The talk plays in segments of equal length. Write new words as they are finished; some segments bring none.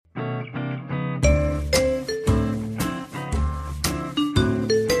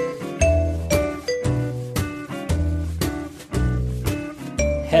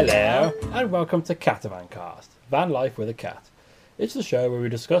Hello, and welcome to Catavan Cast, Van Life with a Cat. It's the show where we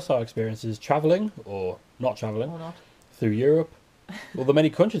discuss our experiences travelling, or not travelling, Or not. through Europe, or the many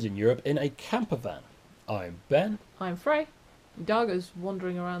countries in Europe in a camper van. I'm Ben. I'm Frey. Dargo's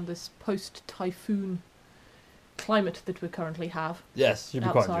wandering around this post-typhoon climate that we currently have. Yes, she'll be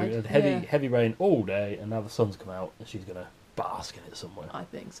quite Outside, enjoying it. yeah. Heavy rain all day, and now the sun's come out, and she's going to bask in it somewhere. I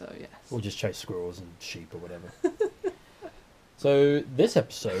think so, yes. Or just chase squirrels and sheep or whatever. So, this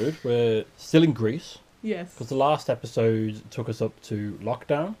episode, we're still in Greece, Yes, because the last episode took us up to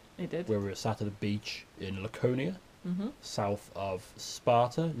lockdown, it did. where we were sat at a beach in Laconia, Mm-hmm. south of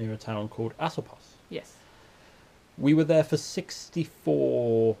Sparta, near a town called Asopos. Yes. We were there for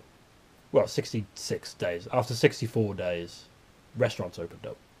 66 days. After 64 days, restaurants opened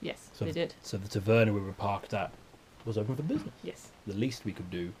up. Yes, So they did. So the taverna we were parked at was open for business. Yes. The least we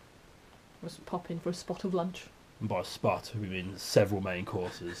could do, Let's pop in for a spot of lunch. and by spot, we mean several main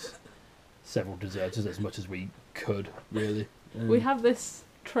courses, several desserts, as much as we could, really. We have this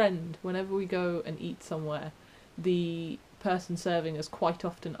trend whenever we go and eat somewhere, the person serving us quite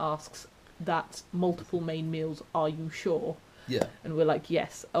often asks, "That's multiple main meals, are you sure?" Yeah, And we're like,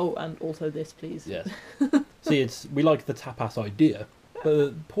 "Yes." "Oh, and also this, please." yes. See, we like the tapas idea, but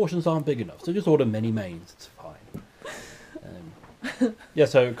the portions aren't big enough, so just order many mains, it's fine. Yeah,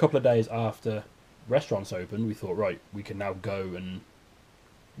 so a couple of days after restaurants opened, we thought, right, we can now go and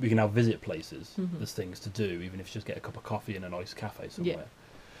we can now visit places. Mhm. There's things to do, even if it's just get a cup of coffee in a nice cafe somewhere.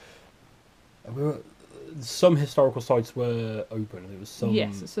 And some historical sites were open. There was some.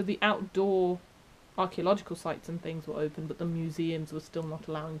 Yes, so the outdoor archaeological sites and things were open, but the museums were still not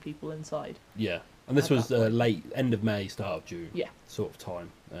allowing people inside. Yeah, and this At was that point. late end of May, start of June. Yeah. Sort of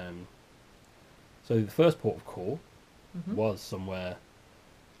time. So the first port of call Mhm. was somewhere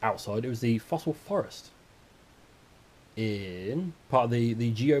outside. It was the fossil forest in part of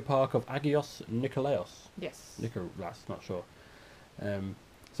the geopark of Agios Nikolaos. Yes. Nikolaos, not sure.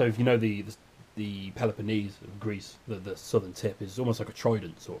 So if you know the Peloponnese of Greece, the southern tip is almost like a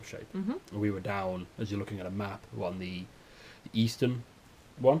trident sort of shape. Mm-hmm. And we were down, as you're looking at a map, on the eastern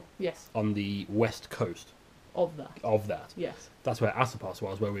one, Yes, on the west coast of that. of that. Yes. That's where Asopos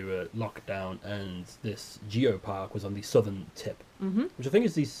was, where we were locked down, and this geopark was on the southern tip, Mm-hmm. which I think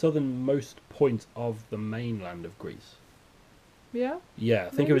is the southernmost point of the mainland of Greece. Yeah. Yeah, I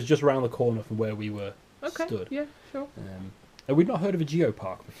think Maybe. it was just around the corner from where we were Okay. stood. Yeah. Sure. And we'd not heard of a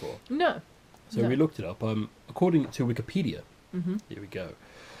geopark before, No. so No. we looked it up. According to Wikipedia, Mm-hmm. here we go.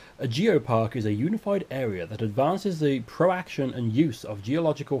 A geopark is a unified area that advances the proaction and use of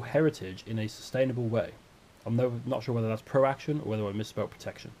geological heritage in a sustainable way. I'm not sure whether that's proaction or whether I misspelled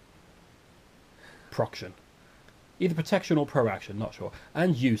protection. Proction. Either protection or proaction, not sure.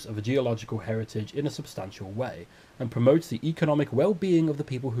 And use of a geological heritage in a substantial way, and promotes the economic well-being of the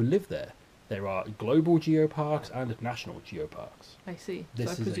people who live there. There are global geoparks and national geoparks. I see. This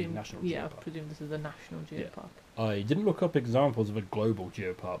so I is a presume, national Yeah, I geopark. presume this is a national Yeah. geopark. I didn't look up examples of a global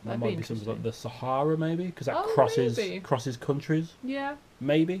geopark. That That'd might be be something like interesting. the Sahara, maybe, because that Oh, crosses maybe. countries. Yeah.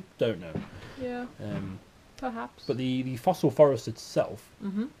 Maybe, don't know. Yeah. Um, Perhaps. but the fossil forest itself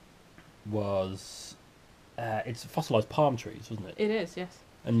Mm-hmm. was it's fossilized palm trees, wasn't it? It is. Yes.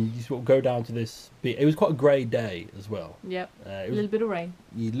 And you sort of go down to this. It was quite a grey day as well. Yep. It A was little bit of rain.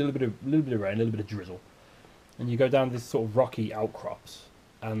 a little bit of rain, a little bit of drizzle, and you go down this sort of rocky outcrops,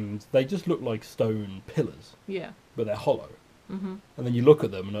 and they just look like stone pillars, Yeah. but they're hollow. Mm-hmm. And then you look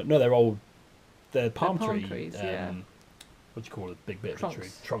at them, and no, they're palm palm tree. trees, yeah. What do you call it? Big bit of a tree.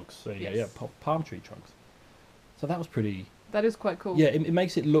 Trunks. Trunks. So Yes. yeah, palm tree trunks. So that was pretty. That is quite cool. Yeah, it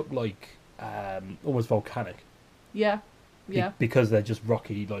makes it look like almost volcanic. Yeah. Be- Yeah. because they're just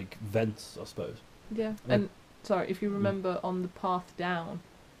rocky, like vents, I suppose. Yeah. Yeah. And sorry, if you remember on the path down,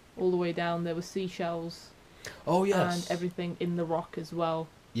 all the way down, there were seashells Oh and everything in the rock as well.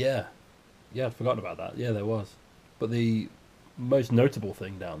 Yeah, I'd forgotten about that. Yeah, there was. But the most notable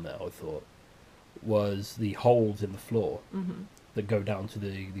thing down there, I thought, was the holes in the floor Mm-hmm. that go down to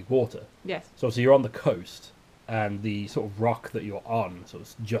the water. Yes. So obviously you're on the coast, and the sort of rock that you're on sort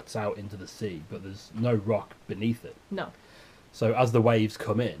of juts out into the sea, but there's no rock beneath it. No. So as the waves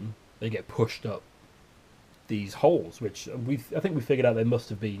come in, they get pushed up these holes, which I think we figured out they must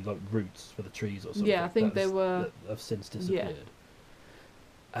have been like roots for the trees or something. Yeah, I think they were. That have since disappeared.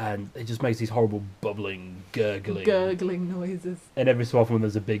 And it just makes these horrible bubbling, gurgling, noises. and every so often when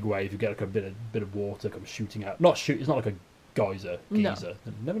there's a big wave, you get like a bit of water come shooting out. It's not like a geyser. No. Geyser.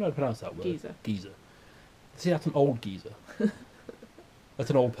 Never know how to pronounce that word. Geyser. Geyser. See, that's an old geezer. That's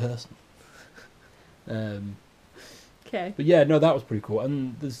an old person. Okay. But yeah, no, that was pretty cool.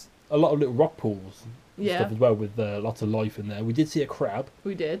 And there's a lot of little rock pools and Yeah. stuff as well, with lots of life in there. We did see a crab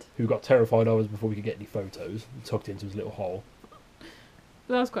We did. who got terrified of us before we could get any photos, tucked into his little hole.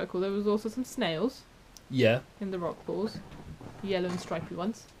 That was quite cool. There was also some snails Yeah. in the rock pools, yellow and stripy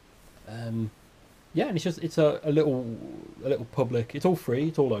ones. Yeah, and it's a little public. It's all free.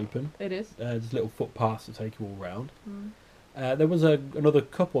 It's all open. It is. There's little footpaths to take you all round. Mm. There was another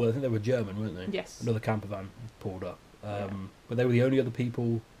couple. I think they were German, weren't they? Yes. Another camper van pulled up. Yeah. But they were the only other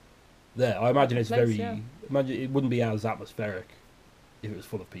people there. I imagine it's Place, very. yeah. Imagine it wouldn't be as atmospheric if it was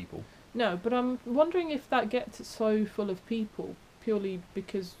full of people. No, but I'm wondering if that gets so full of people purely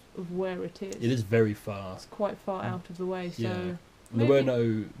because of where it is. It is very far. It's quite far out of the way, so Yeah. And there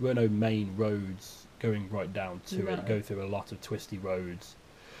were no main roads going right down to No. it. Go through a lot of twisty roads,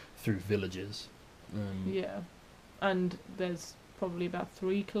 through villages. yeah. And there's probably about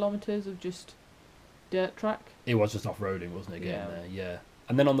 3 kilometres of just dirt track. It was just off-roading, wasn't it, getting Yeah. there? Yeah.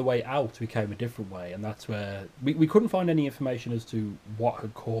 And then on the way out, we came a different way, and that's where we couldn't find any information as to what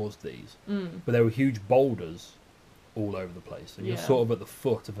had caused these. Mm. But there were huge boulders all over the place, and you're Yeah. sort of at the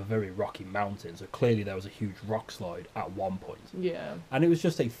foot of a very rocky mountain, so clearly there was a huge rock slide at one point. Yeah. And it was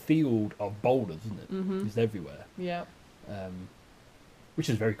just a field of boulders, wasn't it? Mhm. It's everywhere. Yeah. Which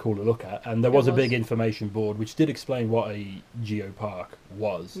is very cool to look at. And there It was a was. big information board which did explain what a geopark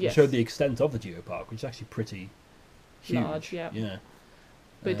was. Yes. It showed the extent of the geopark, which is actually pretty huge. Large, yeah. Yeah.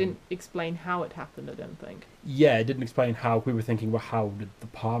 But it didn't explain how it happened, I don't think. Yeah, it didn't explain how. We were thinking, well, how did the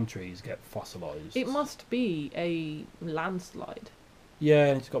palm trees get fossilised? It must be a landslide. Yeah,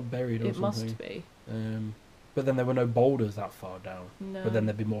 and it's got buried or It something. must be. But then there were no boulders that far down. No. But then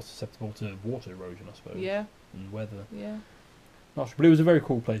they'd be more susceptible to water erosion, I suppose. Yeah, And weather. yeah. Not sure. But it was a very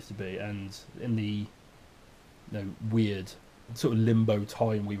cool place to be. And in the weird sort of limbo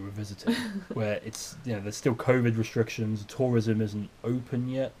time we were visiting, where it's, there's still COVID restrictions, tourism isn't open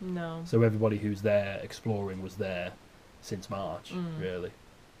yet. No. So everybody who's there exploring was there since March, really.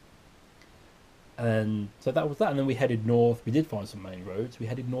 And so that was that. And then we headed north. We did find some main roads. We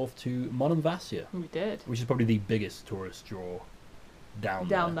headed north to Monemvasia, We did. which is probably the biggest tourist draw down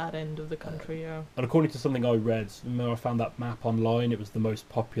there. that end of the country, yeah. And according to something I read, I found that map online. It was the most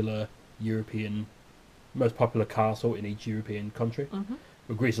popular castle in each European country. Mm-hmm.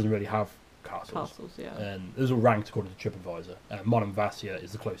 But Greece doesn't really have castles. Castles, yeah. And those are ranked according to TripAdvisor. Monemvasia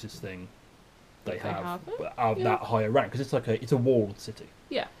is the closest thing they That they have, have it? but out Yeah. that higher rank, because it's a walled city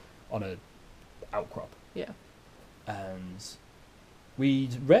Yeah, on a outcrop. yeah. And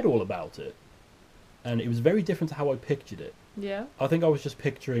we'd read all about it, and it was very different to how I pictured it. Yeah. I think I was just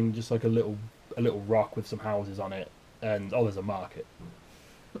picturing just like a little rock with some houses on it, and there's a market.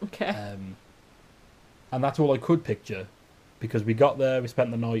 Okay. And that's all I could picture, because we got there, we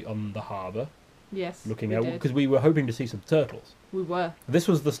spent the night on the harbour, Yes. looking we out, did. because we were hoping to see some turtles. We were. This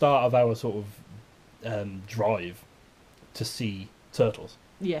was the start of our sort of drive to see turtles.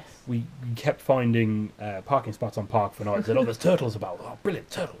 Yes. We kept finding parking spots on Park for night. Said, "Oh, there's turtles about! Oh, brilliant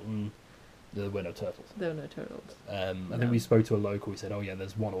turtle!" And there were no turtles. There were no turtles. I No. think we spoke to a local. He said, "Oh yeah,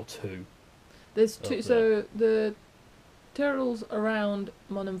 there's one or two." There's Up two. there. So the turtles around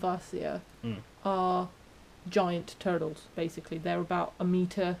Monemvasia Mm. are giant turtles. Basically, they're about a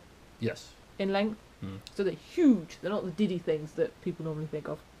meter Yes. in length. Mm. So they're huge. They're not the diddy things that people normally think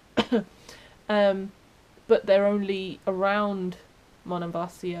of. But they're only around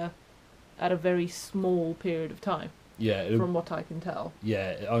Monemvasia at a very small period of time, Yeah. from what I can tell.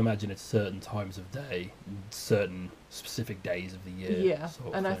 Yeah. I imagine it's certain times of day, certain specific days of the year. Yeah, sort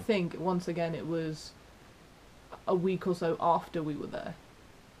of and I thing. think once again it was a week or so after we were there.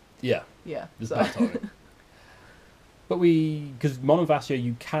 Yeah. Yeah, It's so that time. But because Monemvasia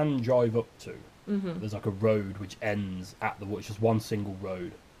you can drive up to. Mhm. There's like a road which ends at the wall. It's just one single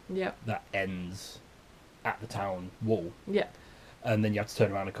road Yeah, that ends at the town wall, yeah, and then you have to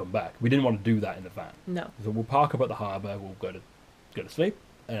turn around and come back. We didn't want to do that in the van, no, so we'll park up at the harbour. We'll go to sleep,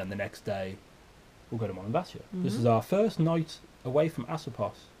 and then the next day we'll go to Monemvasia. This Mhm. is our first night away from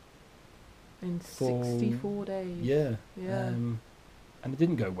Asopos. in For- 64 days. Yeah. Yeah. And it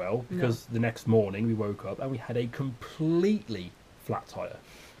didn't go well because the next morning we woke up and we had a completely flat tyre.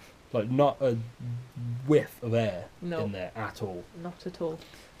 Like not a whiff of air No. in there at all. Not at all.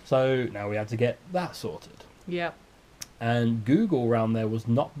 So now we had to get that sorted. Yeah, And Google around there was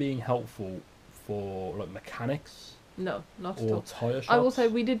not being helpful for like mechanics no, not at or all. tyre shops. I will say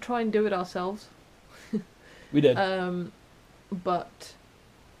we did try and do it ourselves, we did. but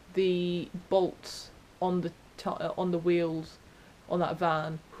the bolts on the wheels on that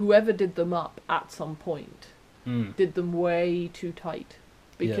van, whoever did them up at some point Mm. did them way too tight,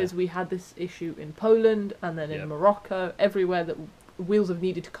 because Yeah. we had this issue in Poland and then in Yeah. Morocco, everywhere that wheels have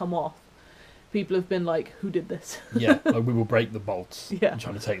needed to come off. people have been like, "Who did this?" Yeah, like we will break the bolts Yeah.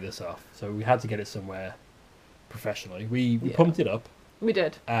 trying to take this off. So we had to get it somewhere professionally. We Yeah. pumped it up, We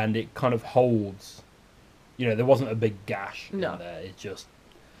did. and it kind of holds. You know, there wasn't a big gash No. in there.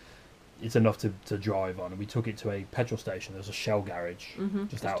 It's enough to drive on. And we took it to a petrol station. There was a Shell garage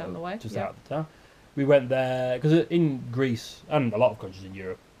Just down the way. just Yeah. out of the town. We went there because in Greece and a lot of countries in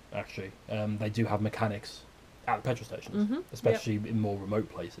Europe, actually, they do have mechanics at the petrol stations, Mhm. especially in more remote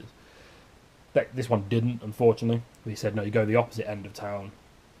places. This one didn't, unfortunately. We said, no, you go the opposite end of town.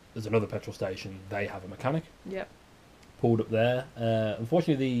 There's another petrol station. They have a mechanic. Yep. Pulled up there.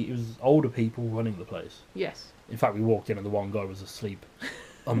 Unfortunately, it was older people running the place. Yes. In fact, we walked in and the one guy was asleep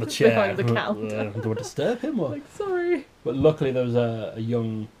on the chair. Behind the counter. Do I disturb him? Or? Like, sorry. But luckily, there was a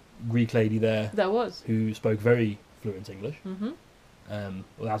young Greek lady there There was. who spoke very fluent English. Mhm.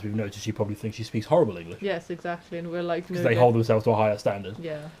 Well, as we've noticed, she probably thinks she speaks horrible English Yes, exactly. And we're like, because no, they hold themselves to a higher standard.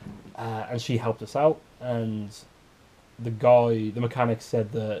 Yeah. And she helped us out, and the mechanic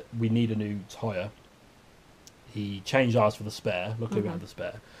said that we need a new tyre. He changed ours for the spare. Luckily, we had Mhm. the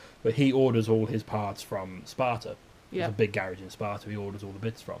spare. But he orders all his parts from Sparta. There's Yeah. a big garage in Sparta. He orders all the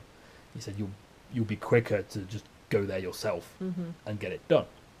bits from. He said you'll be quicker to just go there yourself Mhm. and get it done.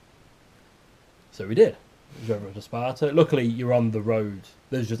 So we did. We drove over to Sparta. Luckily, you're on the road.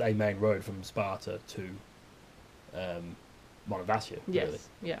 There's just a main road from Sparta to Monovasia, Yes.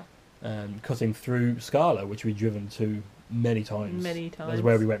 really. Yeah. Cutting through Scala, which we'd driven to many times. Many times. That's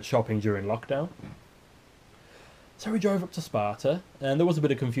where we went shopping during lockdown. So we drove up to Sparta, and there was a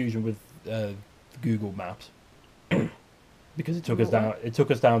bit of confusion with Google Maps because it took us Google down. It took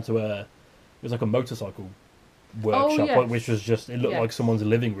us down to it was like a motorcycle workshop, yes. which was just it looked like Yes. someone's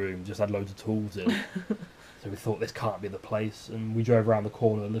living room, just had loads of tools in. So we thought this can't be the place, and we drove around the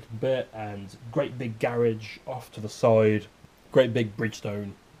corner a little bit, and great big garage off to the side, great big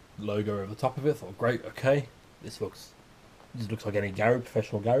Bridgestone logo over the top of it. Thought, great, okay, this looks like any garage,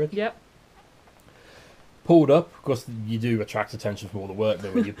 professional garage. Yep. Pulled up, of course, you do attract attention from all the work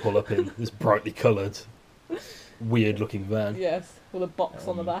though when you pull up in this brightly coloured, weird-looking van. Yes. With a box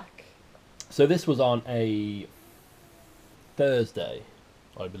on the Um, back. So this was on a Thursday,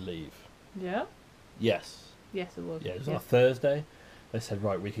 I believe. Yeah. Yes. Yes, it was. Yeah, it was on a Thursday. They said,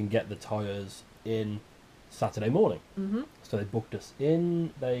 right, we can get the tyres in Saturday morning. Mhm. So they booked us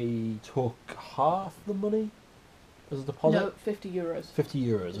in. They took half the money as a deposit. No, €50.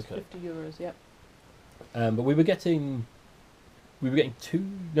 €50, Just okay. €50. Yep. But we were getting two.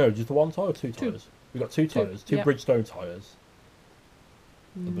 No, just the one tyre or two Two. tyres. We got two Two, tyres, two yep. Bridgestone tyres.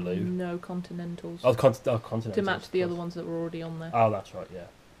 believe. No Continentals. Oh, Continental. to match the other ones that were already on there. Oh, that's right,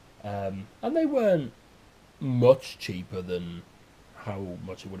 yeah. And they weren't much cheaper than how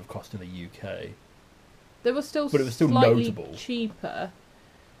much it would have cost in the UK. They were still, But it was still slightly notable. cheaper.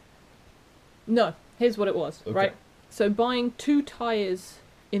 No, here's what it was, Okay. right? So buying 2 tyres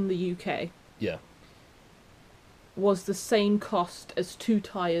in the UK Yeah. was the same cost as 2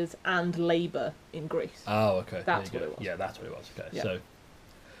 tyres and labour in Greece. Oh, okay. That's there you what go. it was. Yeah, that's what it was. Okay. Yeah. So,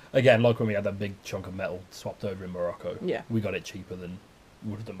 again, like when we had that big chunk of metal swapped over in Morocco, Yeah. we got it cheaper than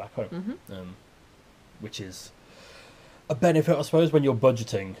we would have done back home. hmm Which is a benefit, I suppose, when you're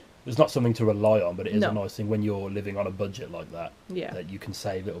budgeting. It's not something to rely on, but it is No. a nice thing when you're living on a budget like that, Yeah. that you can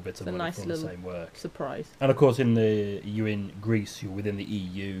save little bits of It's a money nice from the little same work. Surprise. And of course, you're in Greece, you're within the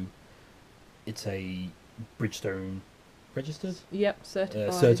EU. It's a Bridgestone registered, Yep,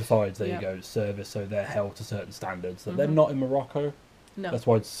 certified. certified. There Yep. you go, service. So they're held to certain standards that they're Mhm. not in Morocco. No. That's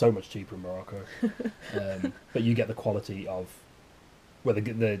why it's so much cheaper in Morocco. But you get the quality of, well,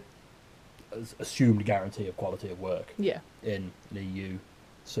 the assumed guarantee of quality of work Yeah. in an EU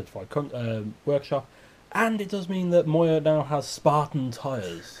certified workshop. And it does mean that Moya now has Spartan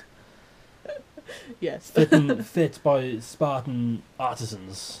tyres. Yes. Fit by Spartan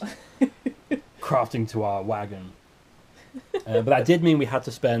artisans, crafting to our wagon. But that did mean we had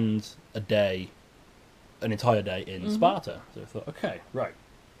to spend an entire day in Mhm. Sparta. So I thought, okay, right.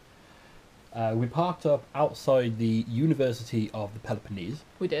 We parked up outside the University of the Peloponnese.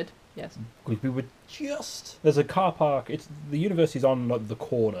 We did. Yes. Because we were there's a car park. The university's on like the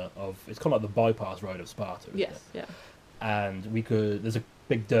corner of. It's kind of like the bypass road of Sparta. isn't Yes. it? Yeah. And there's a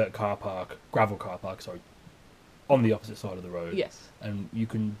big dirt car park, gravel car park, sorry, on the opposite side of the road. Yes. And you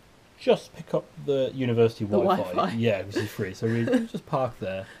can just pick up the university The Wi-Fi. Yeah, which is free. So we just parked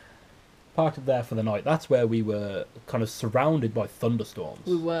there. Parked it there for the night. That's where we were kind of surrounded by thunderstorms.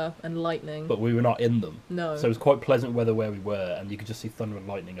 We were, and lightning. But we were not in them. No. So it was quite pleasant weather where we were, and you could just see thunder and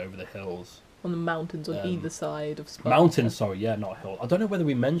lightning over the hills. On the mountains on Um, either side of Sparta. Mountains, sorry, yeah, not hills. I don't know whether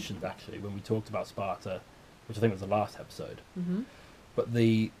we mentioned, actually, when we talked about Sparta, which I think was the last episode, hmm but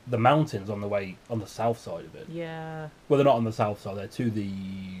the mountains on the south side of it. Yeah. Well, they're not on the south side; they're to the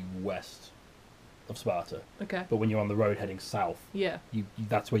west of Sparta. Okay. But when you're on the road heading south, Yeah.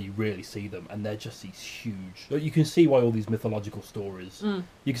 that's where you really see them, and they're just these huge. You can see why all these mythological stories. Mm.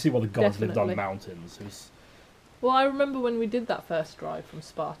 You can see why the gods lived on Definitely. mountains. It was, Well, I remember when we did that first drive from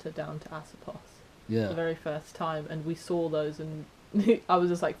Sparta down to Asopos, the yeah. very first time, and we saw those, and I was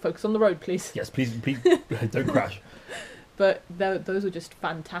just like, focus on the road, please. Yes, please don't crash. But those were just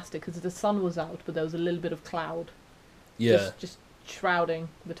fantastic because the sun was out, but there was a little bit of cloud, Yeah, just shrouding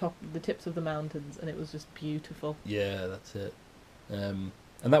the tips of the mountains, and it was just beautiful. yeah, that's it. And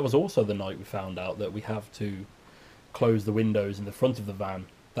that was also the night we found out that we have to close the windows in the front of the van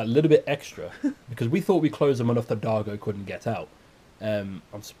that little bit extra because we thought we closed them enough that Dargo couldn't get out. I'm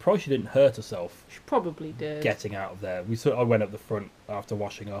surprised she didn't hurt herself She probably did. getting out of there. I went up the front after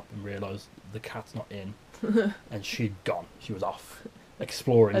washing up and realised the cat's not in, and she'd gone. She was off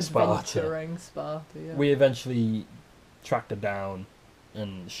exploring Sparta. Adventuring Sparta. Yeah. We eventually tracked her down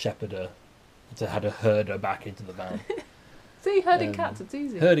and shepherded her had to herd her back into the van. See, herding um, cats, it's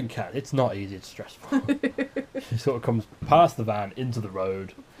easy. Herding cat, it's not easy, it's stressful. She sort of comes past the van into the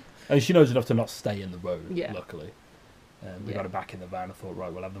road, and she knows enough to not stay in the road, Yeah. luckily. We Yeah. got her back in the van and thought,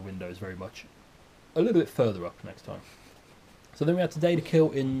 right, we'll have the windows very much a little bit further up next time. So then we had Today to Kill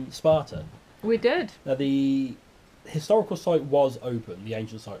in Sparta. We did. Now, the historical site was open, the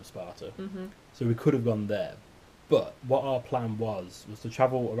ancient site of Sparta, Hmm. so we could have gone there. But what our plan was to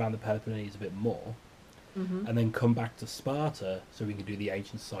travel around the Peloponnese a bit more, Hmm. and then come back to Sparta so we could do the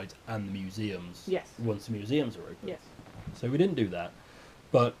ancient sites and the museums Yes. once the museums are open. Yes. So we didn't do that.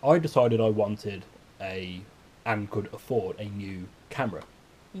 But I decided I wanted and could afford a new camera.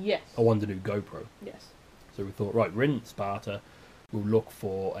 Yes. I wanted a new GoPro. Yes. So we thought, right, we're in Sparta, we'll look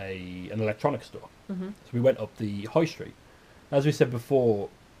for an electronics store. Hmm. So we went up the high street. As we said before,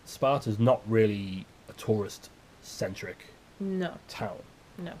 Sparta's not really a tourist-centric No. town.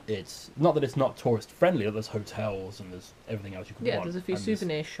 No. It's not that it's not tourist-friendly, there's hotels and there's everything else you could Yeah, want. there's a few and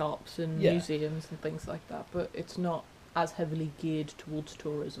souvenir shops and Yeah. museums and things like that, but it's not as heavily geared towards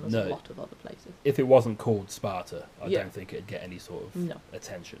tourism as No. a lot of other places. If it wasn't called Sparta, I Yeah. don't think it'd get any sort of No.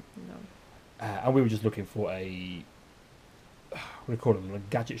 attention. No. And we were just looking for what do you call them, like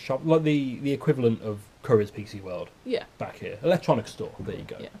gadget shop, like the equivalent of Curry's PC World Yeah. back here, electronics store. There you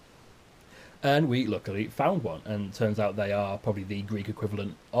go. Yeah. And we luckily found one, and turns out they are probably the Greek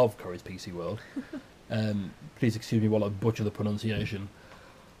equivalent of Curry's PC World. Please excuse me while I butcher the pronunciation.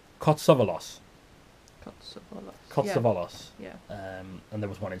 Kotsavalos. Kotsavalos. Yeah. And there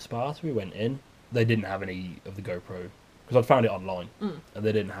was one in Sparta. We went in. They didn't have any of the GoPro because I'd found it online, Mm. and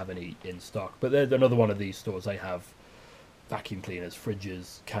they didn't have any in stock. But there's another one of these stores. They have vacuum cleaners,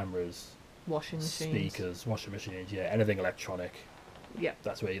 fridges, cameras, Washing machines. speakers, washing machines. Yeah, anything electronic. Yeah.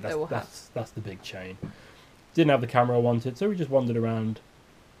 That's where They will that's the big chain. Didn't have the camera I wanted, so we just wandered around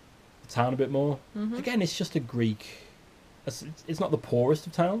the town a bit more. Hmm. Again, it's just a Greek. It's not the poorest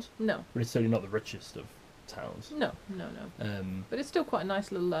of towns, No. but it's certainly not the richest of towns. No. No. No. But it's still quite a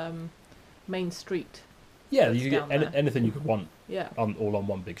nice little main street. Yeah, That's you could get down there. anything you could want Yeah. all on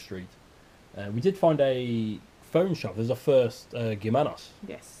one big street. We did find a phone shop. There's our first Gimanos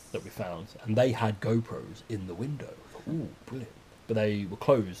Yes. that we found, and they had GoPros in the window. Ooh, brilliant! But they were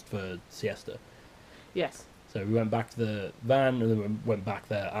closed for siesta. Yes. So we went back to the van, and then we went back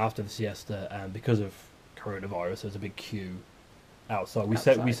there after the siesta, and because of coronavirus, there's a big queue outside. We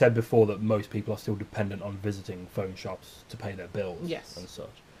Outside. said before that most people are still dependent on visiting phone shops to pay their bills Yes. and such.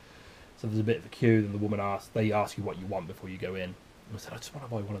 So there's a bit of a queue, and the woman they ask you what you want before you go in. And I said, I just want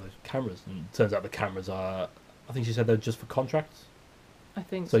to buy one of those cameras. And it turns out the cameras are, I think she said they're just for contracts. I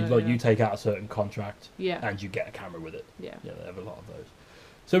think So, so. like, yeah. you take out a certain contract, Yeah. and you get a camera with it. Yeah. Yeah, they have a lot of those.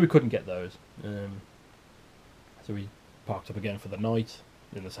 So we couldn't get those. So we parked up again for the night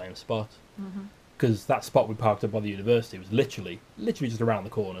in the same spot. Hmm. Because that spot we parked up by the university was literally just around the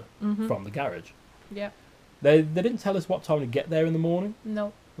corner Hmm. from the garage. Yeah. They didn't tell us what time to get there in the morning.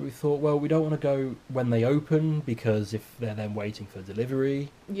 No. We thought, well, we don't want to go when they open, because if they're then waiting for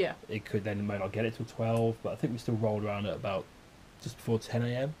delivery, Yeah. they may not get it till 12. But I think we still rolled around at about just before 10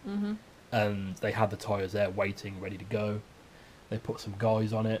 a.m. Hmm. And they had the tyres there waiting, ready to go. They put some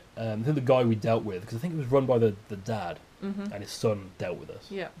guys on it. I think the guy we dealt with, because I think it was run by the dad, Hmm. and his son dealt with us.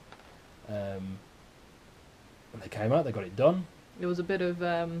 Yeah. And they came out, they got it done. There was a bit of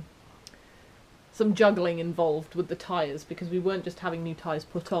some juggling involved with the tyres because we weren't just having new tyres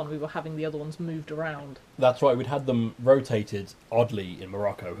put on, we were having the other ones moved around. That's right, we'd had them rotated oddly in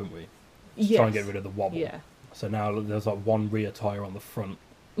Morocco, hadn't we? To try and get rid of the wobble. Yeah. So now there's like one rear tyre on the front,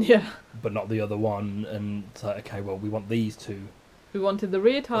 Yeah. but not the other one. And it's like, okay, well, we want these two We wanted the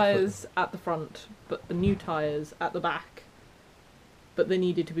rear tyres at the front, but the new tyres at the back. But they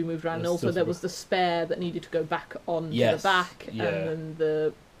needed to be moved around. And There's also still there some- was the spare that needed to go back on Yes, to the back, yeah. and then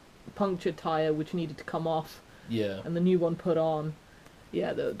the punctured tyre which needed to come off, Yeah. and the new one put on.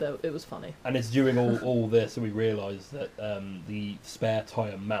 Yeah, it was funny. And it's during all this that we realised that the spare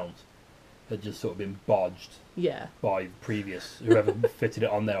tyre mount had just sort of been bodged Yeah. by previous whoever fitted it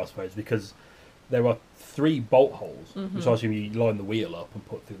on there, I suppose, because there were 3 bolt holes, which I assume you line the wheel up and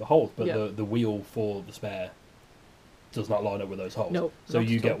put through the holes, but Yeah. the wheel for the spare does not line up with those holes. Nope, So not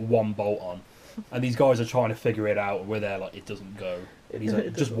you at get all. one bolt on, and these guys are trying to figure it out. And we're there like it doesn't go, and he's like, It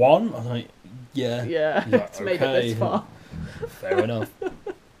just doesn't. one. I'm like, yeah, Yeah, He's like, it's made it this "Okay." far. Fair enough.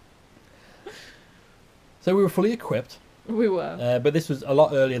 So we were fully equipped. We were. But this was a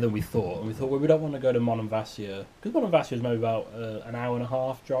lot earlier than we thought, and we thought, well, we don't want to go to Monemvasia because Monemvasia is maybe about an hour and a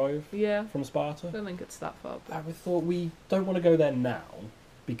half drive Yeah. from I Sparta. don't think it's that far. But And we thought we don't want to go there now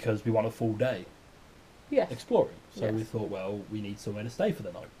because we want a full day yes. exploring. So Yes. we thought, well, we need somewhere to stay for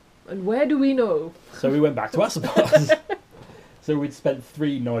the night. And where do we know? So we went back to Asopos. So we'd spent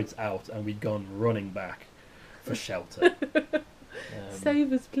 3 nights out, and we'd gone running back for shelter.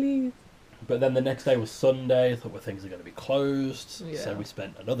 Save us, please. But then the next day was Sunday. I thought, well, things are going to be closed. So Yeah. we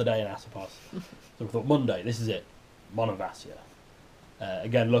spent another day in Asopos. So we thought, Monday, this is it. Monemvasia.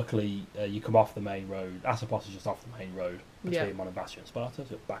 Again, luckily, you come off the main road. Asopos is just off the main road between Yeah. Monemvasia and Sparta.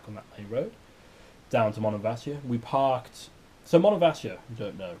 So back on that main road. Down to Monemvasia. We parked... So Monemvasia, you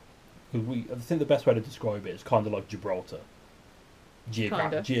don't know. 'Cause I think the best way to describe it is kind of like Gibraltar.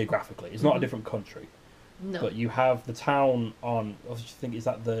 Kinda. Geographically. It's not a Mhm. different country. No. But you have the town on... I just think, is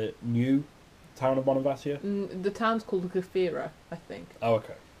that the new town of Monemvasia? The town's called Gafira, I think. Oh,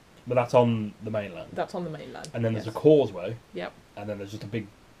 okay. But that's on the mainland. That's on the mainland. And then there's yes. a causeway, Yep. and then there's just a big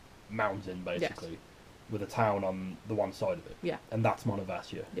mountain, basically, with a town on the one side of it. Yeah. And that's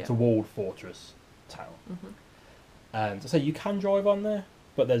Monemvasia. Yeah. It's a walled fortress town. Mhm. And so you can drive on there,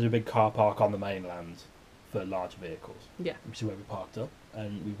 but there's a big car park on the mainland for large vehicles. Yeah. Which is where we parked up.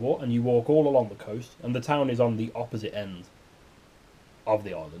 And we walk, and you walk all along the coast, and the town is on the opposite end of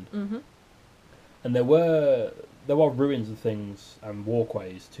the island. Mhm. And there were ruins and things and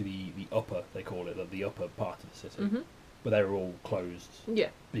walkways to the upper, they call it, the upper part of the city. Mhm. But they were all closed Yeah.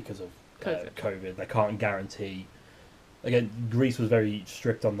 because of COVID. COVID. They can't guarantee. Again, Greece was very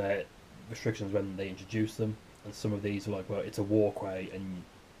strict on their restrictions when they introduced them, and some of these are like, well, it's a walkway, and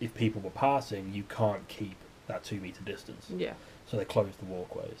if people were passing, you can't keep that 2 meter distance. Yeah. So they closed the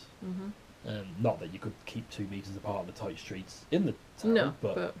walkways. Mhm. Not that you could keep 2 meters apart in the tight streets in the town, No,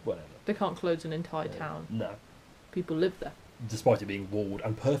 but but- whatever. They can't close an entire town. No, People live there. despite it being walled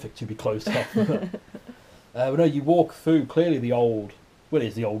and perfect to be closed off. But no, you walk through clearly the old. Well,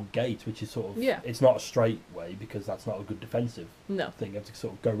 it's the old gate, which is sort of. Yeah. It's not a straight way because that's not a good defensive No. thing. You have to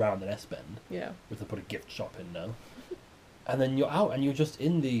sort of go round an S bend, Yeah. if they put a gift shop in now. And then you're out, and you're just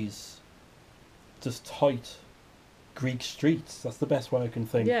in these, just tight, Greek streets. That's the best one I can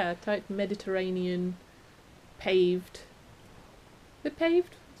think. Yeah. Tight Mediterranean, paved. They're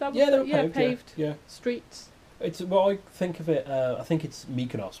paved. Is that what Yeah, they're yeah, paved. paved Yeah. streets. It's well, I think of it. I think it's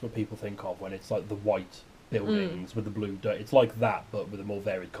Mykonos what people think of when it's like the white buildings with the blue dirt. It's like that, but with a more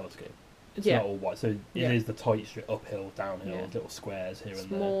varied colour scheme. It's Yeah. not all white, so it Yeah. is the tight street, uphill, downhill, Yeah. little squares here It's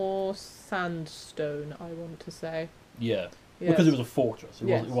and there. more sandstone, I want to say. Yeah, Yeah. because it was a fortress.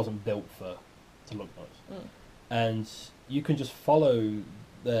 Yes. It wasn't built to look nice. Mm. And you can just follow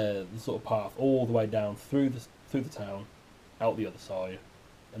the sort of path all the way down through the town, out the other side,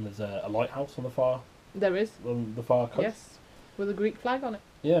 and there's a lighthouse on There is. the far coast. Yes. With a Greek flag on it.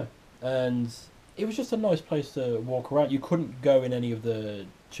 Yeah, and it was just a nice place to walk around. You couldn't go in any of the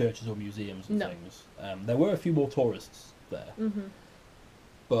churches or museums and No. things. There were a few more tourists there, Mhm.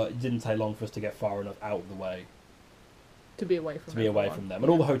 but it didn't take long for us to get far enough out of the way To be away from. to be away everyone. from them.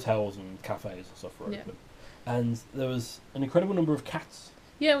 And all the hotels and cafes and stuff were Yeah. open. And there was an incredible number of cats.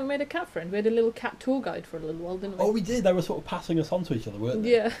 Yeah, we made a cat friend. We had a little cat tour guide for a little while, didn't we? Oh, we did. They were sort of passing us on to each other, weren't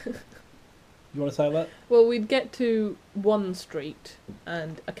they? Yeah. You want to say that? Well, we'd get to one street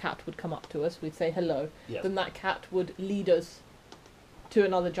and a cat would come up to us. We'd say hello. Yeah. Then that cat would lead us to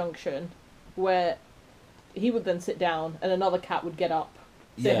another junction where he would then sit down and another cat would get up,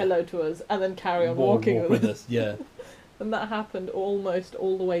 say hello to us, and then carry on walking with us. Yeah. And that happened almost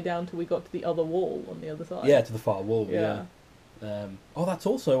all the way down till we got to the other wall on the other side. Yeah, to the far wall. Yeah. Yeah. That's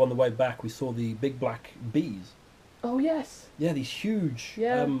also on the way back. We saw the big black bees. Oh, yes. Yeah, these huge.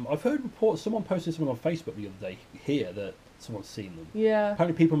 Yeah. I've heard reports. Someone posted something on Facebook the other day here that someone's seen them. Yeah.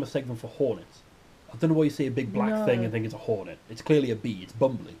 Apparently, people mistake them for hornets. I don't know why you see a big black No. thing and think it's a hornet. It's clearly a bee. It's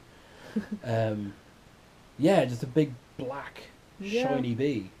bumbly. Yeah, just a big black Yeah. shiny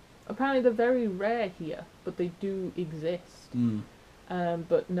bee. Apparently they're very rare here, but they do exist. Mm.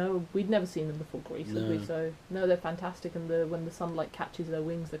 But no, we'd never seen them before Greece, had we? No. So no, they're fantastic, and when the sunlight catches their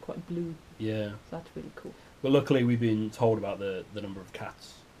wings, they're quite blue. Yeah. So that's really cool. But luckily, we've been told about the number of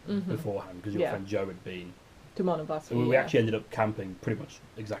cats Mhm. beforehand because your Yeah. friend Joe had been. To Monovasi, So we actually ended up camping pretty much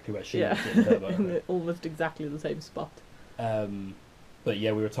exactly where she yeah, lived in her boat. in almost exactly the same spot. But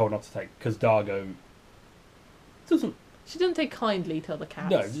yeah, we were told not to take because Dargo doesn't. She doesn't take kindly to other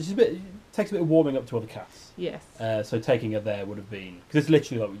cats. No, it takes a bit of warming up to other cats. Yes. So taking her there would have been because it's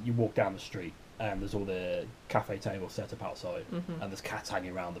literally like you walk down the street and there's all the cafe tables set up outside Mhm. and there's cats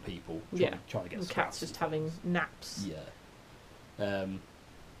hanging around the people Yeah. trying to get And scraps cats just and having things. naps. Yeah.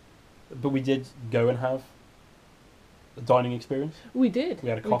 But we did go and have a dining experience. We did. We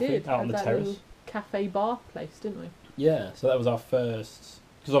had a coffee did. out on Had the that terrace. little cafe bar place, didn't we? Yeah, so that was our first.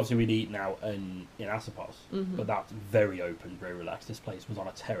 Because obviously we'd eaten out in Asopos, Mhm. but that's very open, very relaxed. This place was on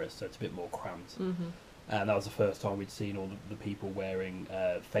a terrace, so it's a bit more cramped. Mhm. And that was the first time we'd seen all the people wearing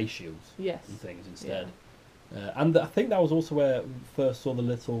face shields Yes. and things instead. And I think that was also where we first saw the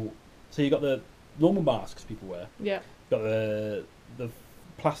little. So you got the normal masks people wear, Yeah. got the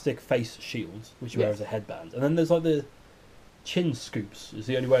plastic face shields which you wear Yes. as a headband, and then there's like the chin scoops. Is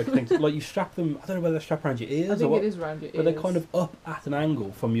the only way I can think. Like you strap them. I don't know whether they're strapped around your ears I or think what, it is around your ears. but they're kind of up at an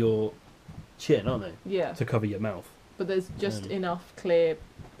angle from your chin, aren't they, Yeah. to cover your mouth? But there's just Um, enough clear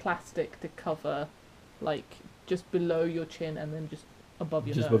plastic to cover, like, just below your chin and then just above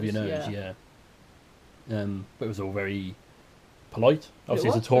your Just nose. above your nose, yeah. But it was all very polite. Obviously,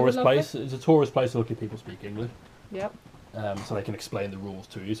 was, it's a tourist very lovely. place. It's a tourist place. So lucky people speak English, Yep. so they can explain the rules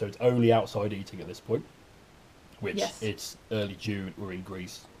to you. So it's only outside eating at this point. Which Yes. it's early June. We're in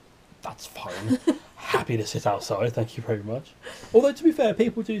Greece. That's fine. Happy to sit outside. Thank you very much. Although to be fair,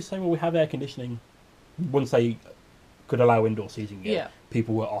 people do say, "Well, we have air conditioning." Once they could allow indoor seating again, Yeah.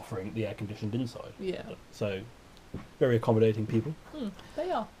 people were offering the air conditioned inside. Yeah. So very accommodating people.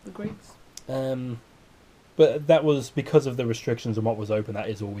 They are, the Greeks. But that was because of the restrictions and what was open. That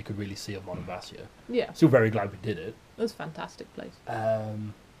is all we could really see of Monemvasia. Yeah. Still very glad we did it. It was a fantastic place.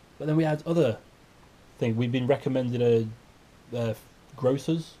 But then we had other things. We'd been recommended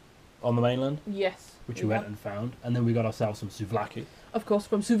grocers on the mainland, Yes. which we went and found. And then we got ourselves some souvlaki. Of course,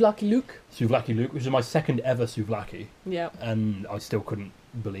 from Souvlaki Luke. Souvlaki Luke, which is my second ever souvlaki. Yeah. And I still couldn't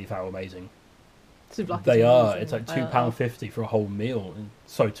believe how amazing Souvlaki. they are. It's like £2.50 for a whole meal.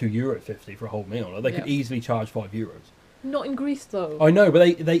 So €2.50 for a whole meal. Like, they could Yeah. easily charge €5. Not in Greece, though. I know,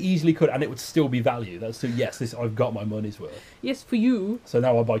 but they easily could, and it would still be value. That's still, yes, this I've got my money's worth. Yes, for you. So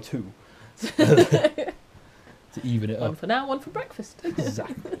now I buy two to even it One up. for now, one for breakfast.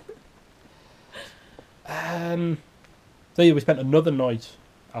 Exactly. So yeah, we spent another night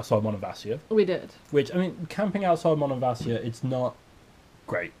outside Monemvasia, We did. which, I mean, camping outside Monemvasia, it's not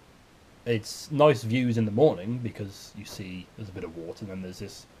great. It's nice views in the morning because you see there's a bit of water and then there's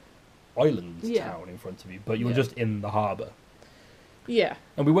this island Yeah. town in front of you, but you were Yeah. just in the harbour. Yeah.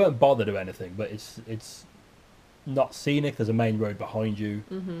 And we weren't bothered or anything, but it's not scenic. There's a main road behind you.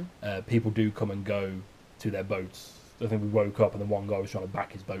 Mm-hmm. People do come and go to their boats. I think we woke up and then one guy was trying to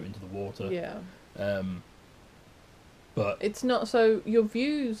back his boat into the water. Yeah. But It's not so. Your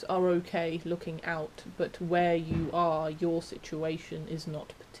views are okay looking out, but where you are, your situation is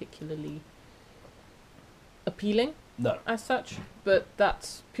not particularly appealing no, as such. But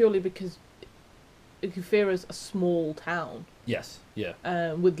that's purely because Kufira's a small town yes,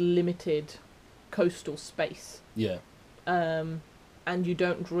 yeah, with limited coastal space. yeah, And you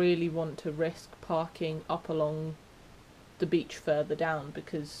don't really want to risk parking up along the beach further down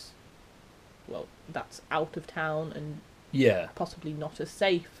because, well, that's out of town and yeah. possibly not as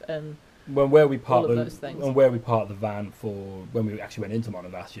safe. And Where we All parked of the those things. and where we parked the van for when we actually went into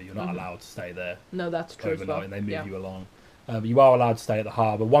Monemvasia, you're not Mhm. allowed to stay there no, that's true as overnight, well. and they move Yeah. you along. But you are allowed to stay at the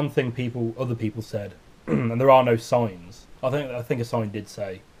harbour. One thing other people said, and there are no signs. I think a sign did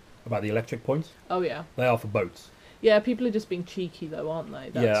say about the electric points. Oh yeah, They are for boats. yeah. People are just being cheeky though, aren't they?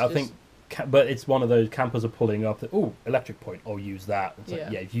 That's Yeah, I just- think, but it's one of those campers are pulling up. Oh, electric point. I'll use that. It's like, Yeah.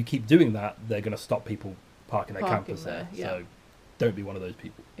 yeah, if you keep doing that, they're going to stop people parking their Parking campers there. there, yeah. So, don't be one of those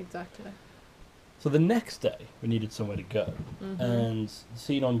people. exactly. So the next day, we needed somewhere to go, Mhm. and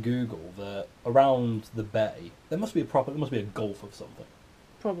seen on Google that around the bay, there must be a gulf of something,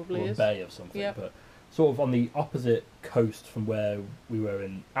 Probably or a is. bay of something. Yep. But sort of on the opposite coast from where we were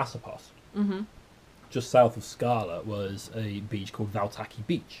in Asopos, Mhm. just south of Scala, was a beach called Valtaki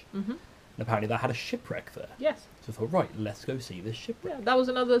Beach. Mhm. And apparently that had a shipwreck there. Yes. So I thought, right, let's go see this shipwreck. Yeah, that was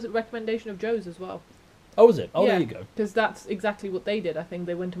another recommendation of Joe's as well. Oh, is it? Oh, Yeah. there you go. Because that's exactly what they did. I think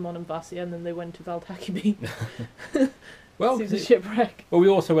they went to Monemvasia and then they went to Valtaki Beach. Well, See the shipwreck. well, we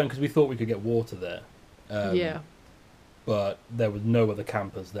also went because we thought we could get water there. Yeah. But there was no other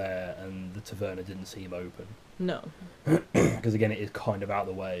campers there, and the taverna didn't seem open. No. Because again, it is kind of out of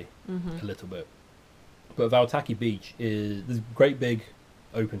the way a little bit. But Valtaki Beach there's a great big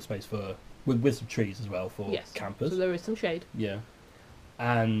open space with some trees as well for Yes. campers. So there is some shade. Yeah.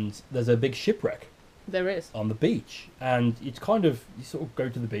 And there's a big shipwreck There is. on the beach, and it's kind of, you sort of go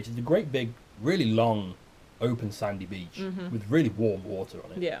to the beach. It's a great big, really long, open sandy beach with really warm water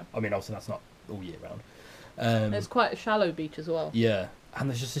on it. Yeah. I mean, obviously that's not all year round. It's quite a shallow beach as well. Yeah, and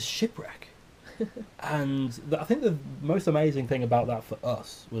there's just this shipwreck. And I think the most amazing thing about that for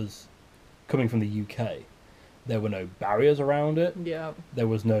us was coming from the UK. There were no barriers around it. Yeah. There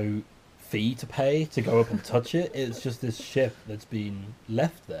was no fee to pay to go up and touch it. It's just this ship that's been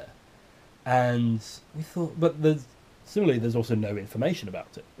left there. And we thought, but similarly, there's also no information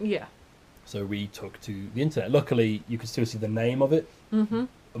about it. Yeah. So we took to the internet. Luckily, you could still see the name of it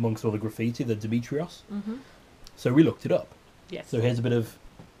amongst all the graffiti, the Demetrios. So we looked it up. Yes. So here's a bit of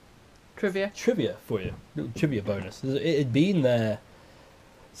Trivia. for you. Little trivia bonus. It had been there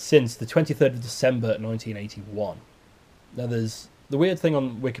since the 23rd of December 1981. Now, there's the weird thing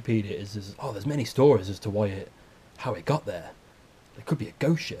on Wikipedia is there's many stories as to how it got there. It could be a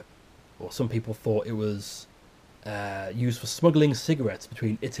ghost ship, or some people thought it was used for smuggling cigarettes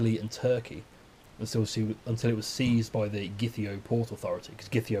between Italy and Turkey until it was seized by the Githio Port Authority, because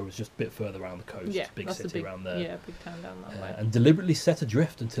Githio was just a bit further around the coast, Yeah. big That's city a big, around there. Yeah, big town down that way. And deliberately set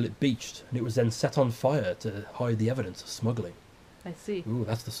adrift until it beached, and it was then set on fire to hide the evidence of smuggling. I see. Ooh,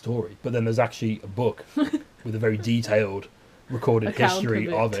 that's the story. But then there's actually a book with a very detailed recorded Account history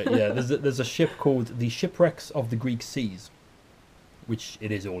of of it. Yeah, there's a ship called the Shipwrecks of the Greek Seas, which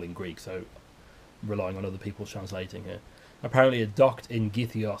it is all in Greek, so relying on other people translating here. Apparently it docked in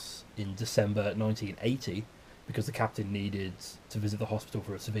Githios in December 1980 because the captain needed to visit the hospital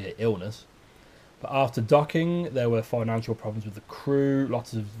for a severe illness. But after docking, there were financial problems with the crew,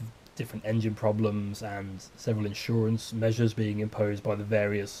 lots of different engine problems, and several insurance measures being imposed by the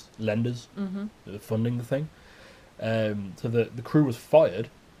various lenders that were funding the thing. So the crew was fired,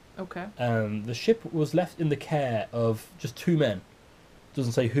 Okay. and the ship was left in the care of just two men.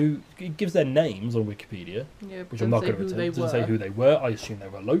 Doesn't say who. It gives their names on Wikipedia, Yeah, which I'm not going to who return. they It doesn't were. say who they were. I assume they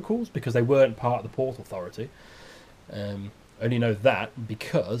were locals because they weren't part of the Port Authority. Only know that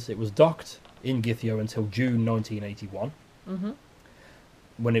because it was docked in Githio until June 1981,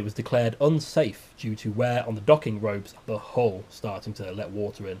 when it was declared unsafe due to wear on the docking ropes and the hull starting to let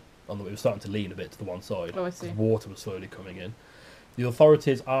water in. It was starting to lean a bit to the one side. Oh, I see. Because water was slowly coming in. The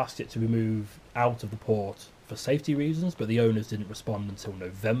authorities asked it to be moved out of the port for safety reasons, but the owners didn't respond until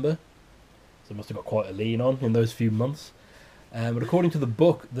November. So it must have got quite a lean on in those few months. But according to the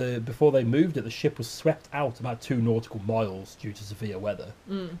book, before they moved it, the ship was swept out about 2 nautical miles due to severe weather.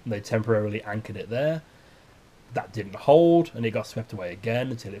 And they temporarily anchored it there. That didn't hold, and it got swept away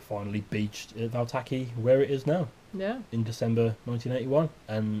again until it finally beached at Valtaki, where it is now, Yeah. in December 1981.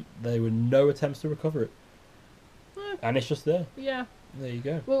 And there were no attempts to recover it. And it's just there. Yeah. There you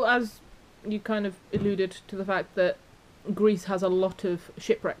go. Well, as you kind of alluded to the fact that Greece has a lot of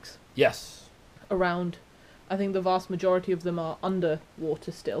shipwrecks Yes. around. I think the vast majority of them are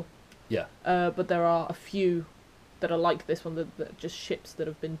underwater still. Yeah. But there are a few that are like this one, that are just ships that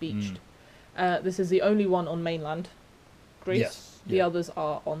have been beached. This is the only one on mainland Greece. Yes. The Yeah. others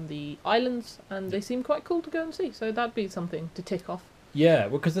are on the islands, and they seem quite cool to go and see. So that'd be something to tick off. Yeah,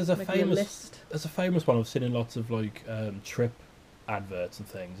 well, because there's a Make a famous list. one I've seen in lots of like trip adverts and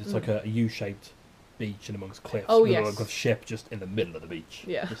things. It's like a U-shaped beach in amongst cliffs. Oh, with yes. like a ship just in the middle of the beach.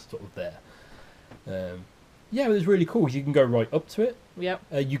 Yeah. Just sort of there. Yeah, it was really cool 'cause you can go right up to it. Yep.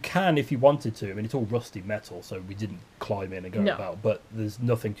 You can if you wanted to. I mean, it's all rusty metal, so we didn't climb in and go No. about. But there's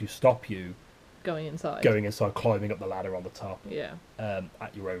nothing to stop you Going inside. going inside, climbing up the ladder on the top, Yeah.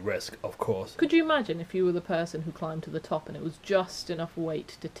 at your own risk, of course. Could you imagine if you were the person who climbed to the top and it was just enough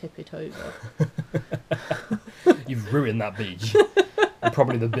weight to tip it over? You've ruined that beach. And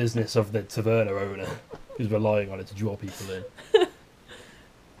probably the business of the taverna owner who's relying on it to draw people in.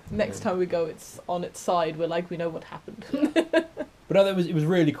 Next time we go, it's on its side. We're like, we know what happened. But no, it was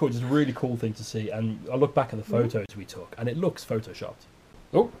really cool. Just a really cool thing to see. And I look back at the photos we took, and it looks photoshopped.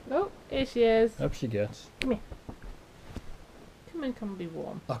 Oh, Oh, here she is. up she gets. Come in, come be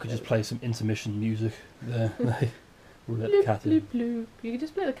warm. I could just play some intermission music there. We'll let the Bloop, cat bloop, in. bloop. You could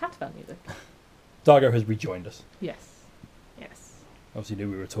just play the cat fan music. Dargo has rejoined us. Yes. Yes. Obviously knew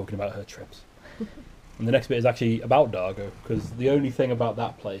we were talking about her trips. And the next bit is actually about Dargo, because the only thing about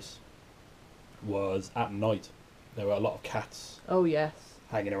that place was at night. There were a lot of cats Oh yes.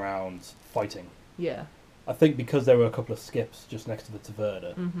 hanging around fighting. Yeah. I think because there were a couple of skips just next to the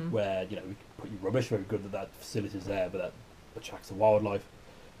taverna Mhm. where, we can put your rubbish, very good that facility's there, but that attracts the wildlife.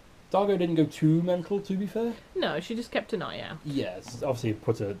 Dargo didn't go too mental, to be fair. No, she just kept an eye out. Yes, obviously it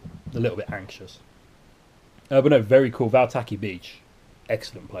put her a little bit anxious. But no, very cool. Valtaki Beach,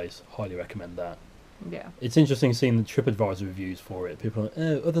 excellent place. Highly recommend that. Yeah. It's interesting seeing the TripAdvisor reviews for it. People are like,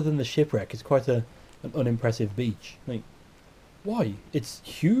 oh, other than the shipwreck, it's quite an unimpressive beach. Like, why? It's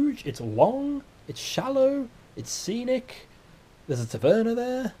huge, it's long, it's shallow, it's scenic. There's a taverna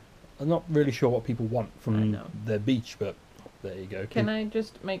there. I'm not really sure what people want I from know. their beach, but there you go. Can I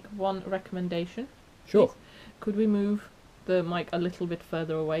just make one recommendation? Sure. please? Could we move the mic a little bit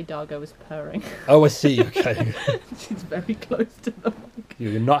further away? Dargo is purring. Oh, I see. Okay. She's very close to the mic.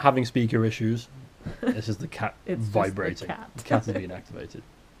 You're not having speaker issues. This is the cat It's just vibrating. the cat. The cat is being activated.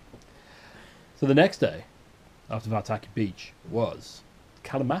 So the next day, after Valtaki Beach, was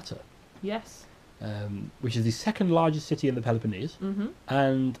Kalamata, Yes. which is the second largest city in the Peloponnese Mm-hmm.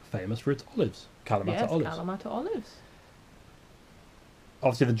 and famous for its olives. Kalamata Yes, olives. Kalamata olives.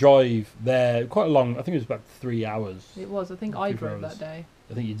 Obviously, the drive there quite a long. I think it was about 3 hours. It was. I think Not I 3 drove hours. that day.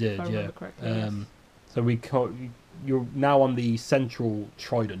 I think you did, If I yeah. remember correctly. So you're now on the central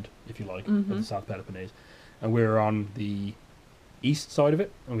trident, if you like, of Mhm. the South Peloponnese, and we're on the east side of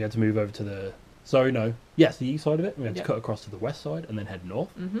it, and we had to move over to the. Sorry, no, yes, the east side of it. And we had Yep. to cut across to the west side and then head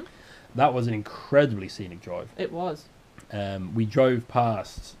north. Mm-hmm. That was an incredibly scenic drive. It was. We drove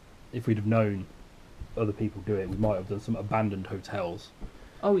past. If we'd have known other people do it, we might have done some abandoned hotels,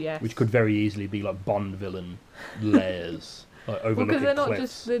 Oh yes. which could very easily be like Bond villain lairs, like Well, overlooking because they're not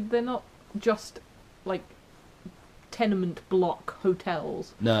cliffs. just they're not just like tenement block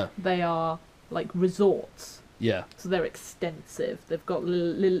hotels. No, They are like resorts. yeah. So they're extensive. They've got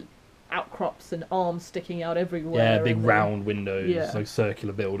little outcrops and arms sticking out everywhere. Yeah, big and round windows, Yeah. like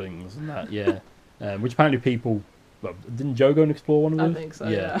circular buildings and that. Yeah, which apparently people. Well, didn't Joe go and explore one of I those? think so.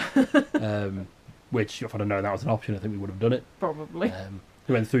 Yeah. Which, if I'd have known that was an option, I think we would have done it. Probably.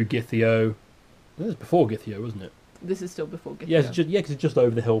 We went through Githio. It was before Githio, wasn't it? This is still before Githia. Yeah, because it's just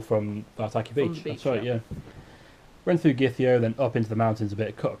over the hill from Valtaki From Beach. the beach, That's right. yeah. Yeah. Went through Githio, then up into the mountains a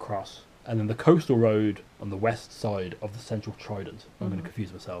bit, cut across, and then the coastal road on the west side of the central trident. I'm going Mhm. to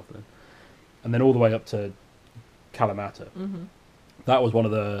confuse myself then. And then all the way up to Kalamata. Mm-hmm. That was one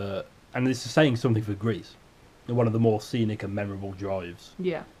of the, and this is saying something for Greece, one of the more scenic and memorable drives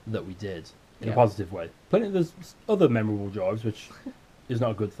Yeah. that we did in Yeah. a positive way. There's other memorable drives, which is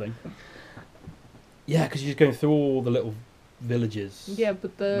not a good thing. Yeah, because you're just going through all the little villages, Yeah,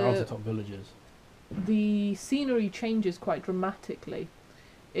 but mountaintop villages. the scenery changes quite dramatically.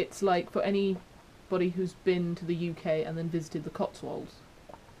 It's like for anybody who's been to the UK and then visited the Cotswolds,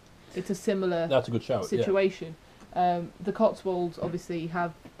 it's a similar That's a good shout. situation. The Cotswolds obviously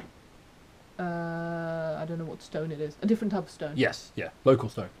have I don't know what stone it is, a different type of stone. Yeah. Yes, yeah, local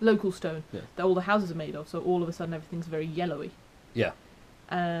stone. Local stone Yeah. that all the houses are made of, so all of a sudden everything's very yellowy. Yeah,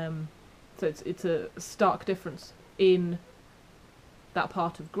 So it's a stark difference in that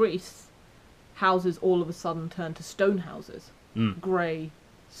part of Greece. Houses all of a sudden turn to stone houses, grey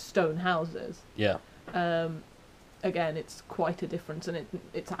stone houses. yeah, Again, it's quite a difference, and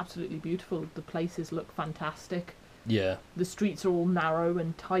it's absolutely beautiful. The places look fantastic. yeah, The streets are all narrow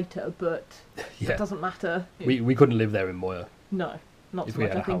and tighter, but yeah. it doesn't matter. We couldn't live there in Moya. No, not If so we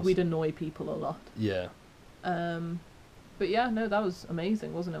much. had I a think house. we'd annoy people a lot. Yeah, But yeah, no, that was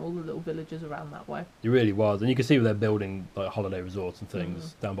amazing, wasn't it? All the little villages around that way. it really was, and you can see where they're building like holiday resorts and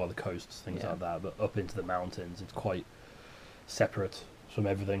things down by the coasts, things Yeah. like that. But up into the mountains, it's quite separate from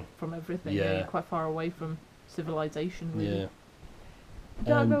everything. From everything, Yeah. you're quite far away from civilization, really. Yeah.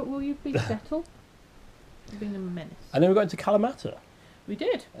 Dargo, will you please settle? You're being a menace. And then we got into Kalamata. We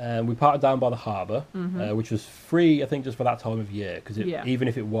did. We parked down by the harbour, Mhm. which was free, I think, just for that time of year. Because Yeah. even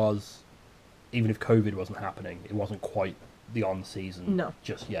if COVID wasn't happening, it wasn't quite the on season No.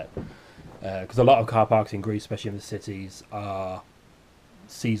 just yet. Because a lot of car parks in Greece, especially in the cities, are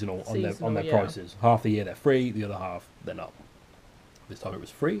seasonal on their Seasonal, yeah. prices. Half the year they're free, the other half they're not. This time it was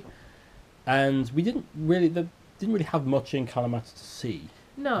free, and we didn't really have much in Kalamata to see.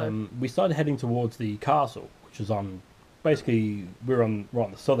 No. We started heading towards the castle, which was on. Basically, we're right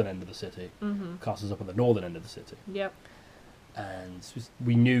on the southern end of the city. Mhm. The castle's up on the northern end of the city, Yep. and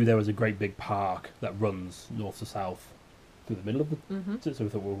we knew there was a great big park that runs north to south through the middle of the. Mhm. So we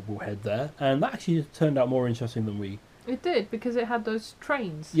thought we'll head there, and that actually turned out more interesting than we. It did because it had those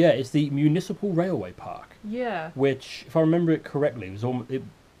trains. Yeah, it's the Municipal Railway Park, Yeah. which, if I remember it correctly,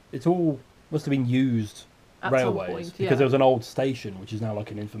 it's all must have been used At railways some point, because there was an old station which is now like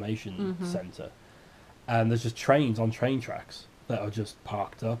an information Mhm. centre, and there's just trains on train tracks that are just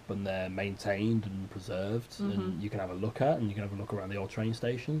parked up and they're maintained and preserved, and Mhm. you can have a look at, and you can have a look around the old train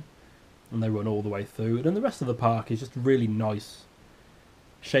station, and they run all the way through. And then the rest of the park is just really nice,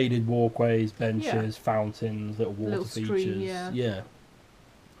 shaded walkways, benches, fountains, little water Little features. stream, yeah.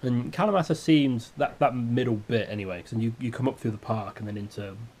 And Kalamata seems that middle bit anyway, because you come up through the park and then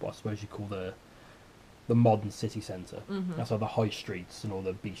into what I suppose you call the modern city centre. Mhm. That's like the high streets and all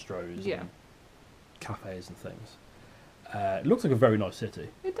the bistros Yeah. and cafes and things. It looks like a very nice city.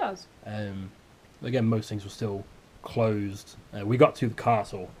 It does. Again, most things were still closed. We got to the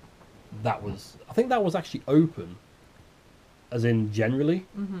castle. I think that was actually open, as in generally,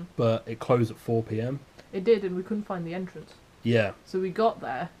 Mhm. but it closed at 4 p.m. It did, and we couldn't find the entrance. Yeah, So we got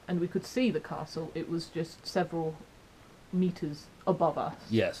there, and we could see the castle. It was just several meters above us.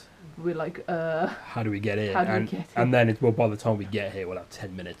 yes. We're like, How do we get in? How do we and, get in? and then, by the time we get here, we'll have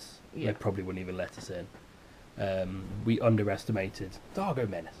 10 minutes. Yeah. They probably wouldn't even let us in. We underestimated Dargo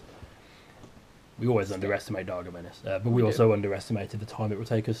Menace. We always underestimate Dargo Menace, but we We do. also underestimated the time it would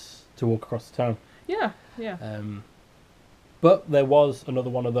take us to walk across the town. yeah. But there was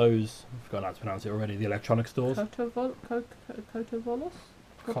another one of those, I've forgotten how to pronounce it already, the electronic stores. Kotovolos?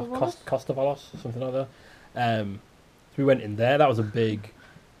 Costavolos, something like that. So we went in there. That was a big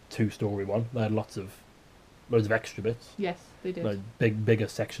 2-story one. They had loads of extra bits. Yes, they did. Like bigger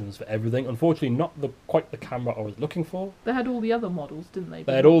sections for everything. Unfortunately, not quite the camera I was looking for. They had all the other models, didn't they? They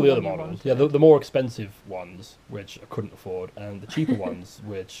But had not all the one other you models. wanted. Yeah, the more expensive ones, which I couldn't afford, and the cheaper ones,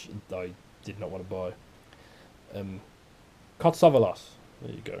 which I did not want to buy. Kotsavalos.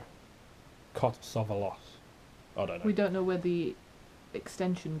 There you go. Kotsavalos. I don't know. We don't know where the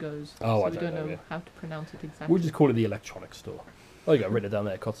extension goes. Oh, so I we don't know, yeah. how to pronounce it exactly. We'll just call it the electronics store. Oh, you got written it down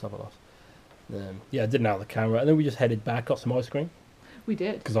there, Kotsavalos. Yeah, I didn't have the camera, and then we just headed back, got some ice cream, We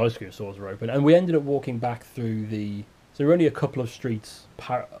did. because ice cream stores were open, and we ended up walking back through so we're only a couple of streets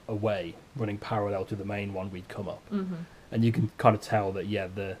away, running parallel to the main one we'd come up. Mm-hmm. And you can kind of tell that,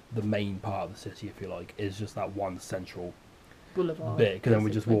 the main part of the city, if you like, is just that one central Boulevard. bit, because then we're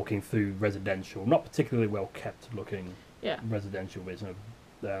just basically. walking through residential, not particularly well kept looking Yeah. residential bits,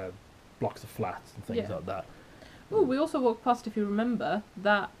 blocks of flats and things Yeah. like that. Oh, we also walked past, if you remember,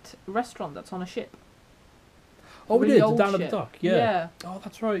 that restaurant that's on a ship. Oh, we Really did, old down at the ship. dock, yeah. Yeah. Oh,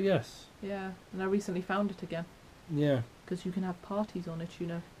 that's right, yes. Yeah. And I recently found it again. Yeah. Because you can have parties on it, you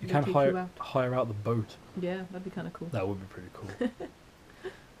know. You They can take hire out. hire out the boat. Yeah, that'd be kind of cool. That would be pretty cool. So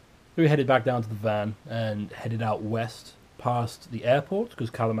we headed back down to the van and headed out west past the airport,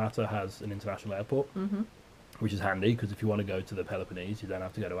 because Kalamata has an international airport, Mm-hmm. which is handy, because if you want to go to the Peloponnese, you don't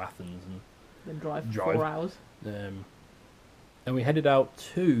have to go to Athens. Then drive for Drive. 4 hours. And we headed out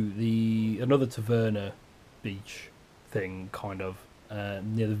to another taverna beach thing, kind of,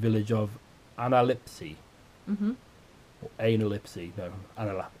 near the village of Analipsi. Mm-hmm. Or Analipsi, no,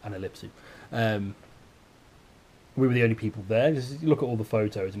 Analipsi. We were the only people there. Just look at all the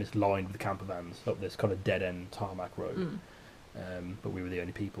photos, and it's lined with camper vans up this kind of dead-end tarmac road. Mm. But we were the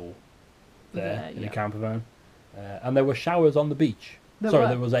only people there There, in a yeah. camper van. And there were showers on the beach. There Sorry, were.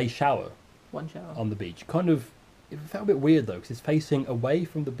 there was a shower One shower. on the beach. Kind of, it felt a bit weird though, because it's facing away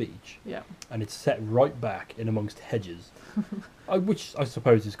from the beach, Yeah. and it's set right back in amongst hedges, which I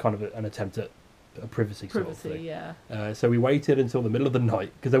suppose is kind of an attempt at a privacy sort of Privacy, thing. yeah. So we waited until the middle of the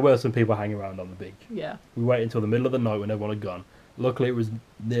night, because there were some people hanging around on the beach. Yeah. We waited until the middle of the night when everyone had gone. Luckily, it was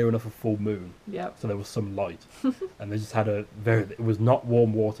near enough a full moon, Yeah. so there was some light, and they just had it was not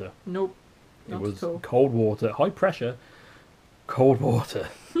warm water. Nope. It Not was at all. cold water, high pressure, cold water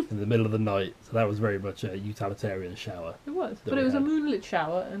in the middle of the night. So that was very much a utilitarian shower. It was. that But we it was a had. moonlit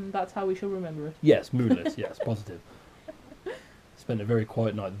shower, and that's how we shall remember it. Yes, moonless. Yes, positive. Spent a very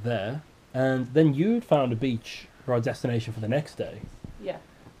quiet night there, and then you'd found a beach for our destination for the next day, Yeah.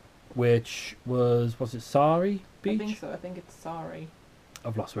 which was it Sari Beach? I think so. I think it's Sari.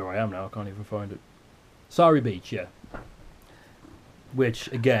 I've lost where I am now. I can't even find it. Sari Beach, yeah.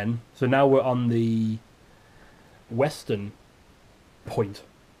 Which again, so now we're on the western point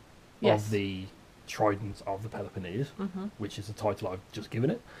Yes. of the Trident of the Peloponnese, Mm-hmm. which is the title I've just given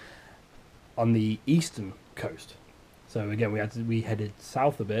it, on the eastern coast. So again, we headed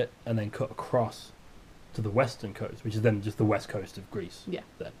south a bit and then cut across to the western coast, which is then just the west coast of Greece. Yeah.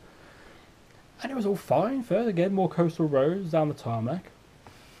 Then. And it was all fine. Further, again, more coastal roads down the tarmac.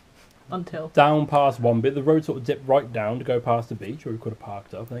 Until. Down past one bit, the road sort of dipped right down to go past the beach where we could have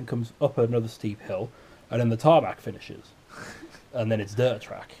parked up, and then comes up another steep hill, and then the tarmac finishes. And then it's dirt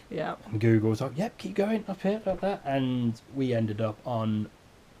track. Yeah. And Google's like, yep, keep going up here, like that. And we ended up on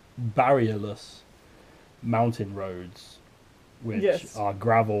barrierless mountain roads, which Yes. are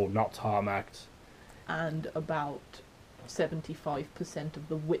gravel, not tarmacked. And about 75% of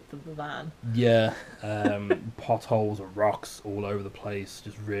the width of the van. Yeah, potholes and rocks all over the place.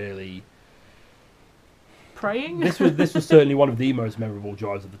 Just really. Praying? This was certainly one of the most memorable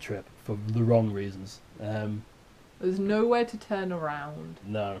drives of the trip for the wrong reasons. There's nowhere to turn around.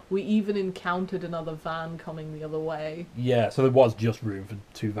 No. We even encountered another van coming the other way Yeah, so there was just room for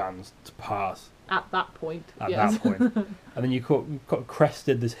two vans to pass at that point. at yes. that point. And then you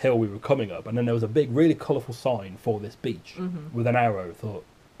crested this hill we were coming up, and then there was a big, really colourful sign for this beach with an arrow. Thought,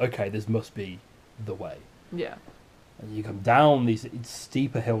 okay, this must be the way. Yeah. And you come down these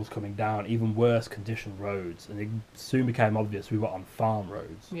steeper hills coming down, even worse conditioned roads, and it soon became obvious we were on farm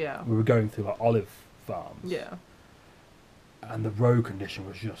roads. Yeah. We were going through like olive farms. Yeah. And the road condition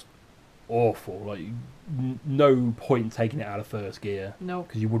was just awful. Like, no point in taking it out of first gear. No.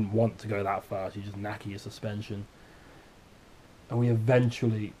 Because you wouldn't want to go that fast. You just knacker your suspension. And we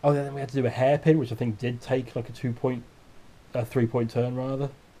eventually... Oh, then we had to do a hairpin, which I think did take like a 3-point turn, rather.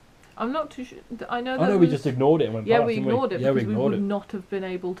 I'm not too sure. I know Oh, that no, we just ignored it and went Yeah, past, we didn't ignored it Yeah, because we ignored would it. not have been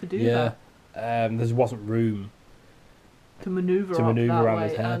able to do Yeah. that. There just wasn't room. To manoeuvre To up manoeuvre that around way,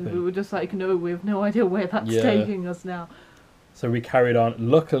 this and hairpin. we were just like, no, we have no idea where that's Yeah. taking us now. So we carried on.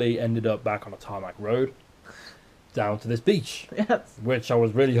 Luckily, ended up back on a tarmac road. Down to this beach. Yes. Which I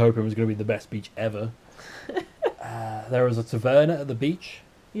was really hoping was going to be the best beach ever. There was a taverna at the beach.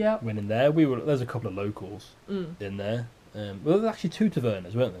 Yeah. Went in there. There's a couple of locals in there. Well, there's actually two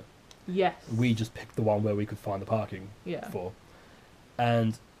tavernas, weren't there? Yes. We just picked the one where we could find the parking Yeah. for.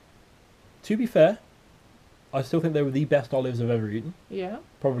 And to be fair, I still think they were the best olives I've ever eaten. Yeah.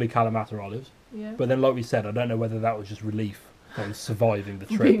 Probably Kalamata olives. Yeah. But then, like we said, I don't know whether that was just relief from surviving the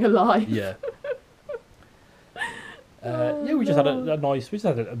trip. Being alive. Yeah. Oh, Yeah, we just had no. a nice. We just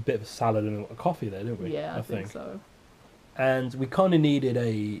had a bit of a salad and a coffee there, didn't we? Yeah, I think so. And we kind of needed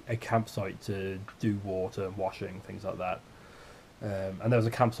a campsite to do water and washing, things like that. And there was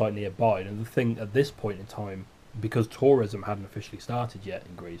a campsite nearby. And the thing at this point in time, because tourism hadn't officially started yet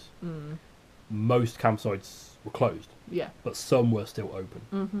in Greece, most campsites were closed, Yeah. but some were still open.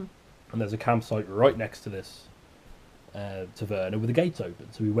 Mm-hmm. And there's a campsite right next to this taverna with the gates open.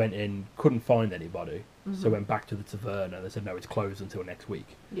 So we went in, couldn't find anybody. So went back to the taverna. They said, no, it's closed until next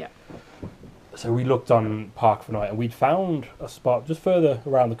week. Yeah. So we looked on Park for Night, and we'd found a spot just further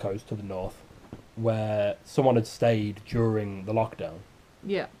around the coast to the north where someone had stayed during the lockdown,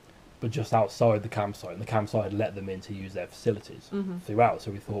 Yeah. but just outside the campsite, and the campsite had let them in to use their facilities Mm-hmm. throughout.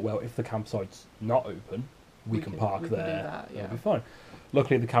 So we thought, well, if the campsite's not open, we can park we can do there. that, yeah. It'll be fine.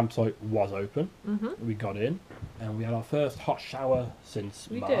 Luckily, the campsite was open. Mm-hmm. We got in, and we had our first hot shower since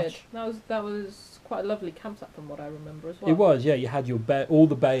We March. did. That was quite a lovely campsite from what I remember as well. It was, yeah. You had your all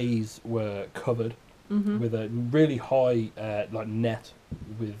the bays were covered Mm-hmm. with a really high like net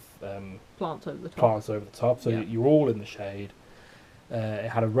with Plants over the top. plants over the top, so Yeah. you're all in the shade. It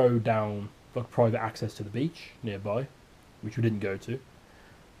had a road down, like private access to the beach nearby, which we didn't go to.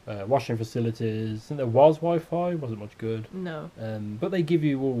 Washing facilities. I think there was Wi-Fi, wasn't much good. No. But they give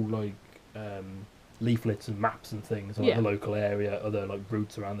you all like leaflets and maps and things about Yeah. the local area, other like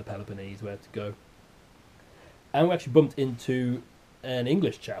routes around the Peloponnese, where to go. And we actually bumped into an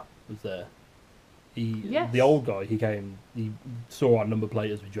English chap was there. Yes. The old guy, he came, he saw our number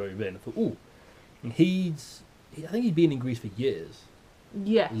plate as we drove in. I thought, ooh, and I think he'd been in Greece for years,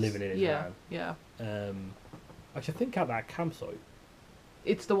 Yes. living in his yeah. van. Yeah. Actually, I think at that campsite.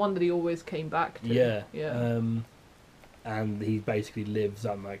 It's the one that he always came back to. Yeah. Yeah. And he basically lives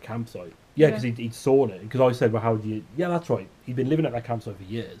at that campsite. Yeah, because Yeah. he'd sawn it. Because I said, well, how do you... Yeah, that's right. He'd been living at that campsite for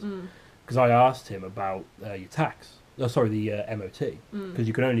years. Mm. Because I asked him about your tax. Oh, sorry, the MOT. Mm. Because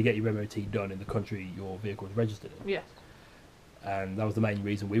you can only get your MOT done in the country your vehicle is registered in. Yes. And that was the main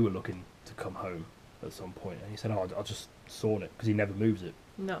reason we were looking to come home at some point. And he said, oh, I'll just sawn it. Because he never moves it.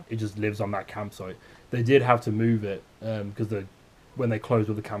 No. It just lives on that campsite. They did have to move it because when they closed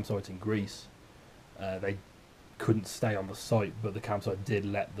all the campsites in Greece, they couldn't stay on the site, but the campsite did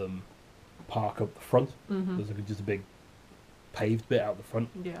let them park up the front. Mm-hmm. There's just a big paved bit out the front.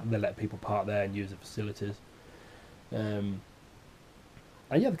 Yeah. And they let people park there and use the facilities. And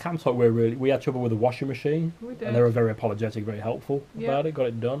yeah, the campsite we had trouble with the washing machine, We did. and they were very apologetic, very helpful Yeah. about it. Got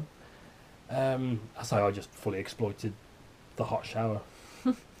it done. I say I just fully exploited the hot shower.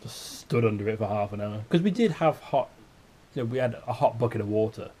 Just stood under it for half an hour because we did have we had a hot bucket of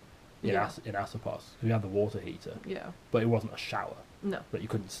water in Yeah. in Asopos. We had the water heater, Yeah. but it wasn't a shower. No. That you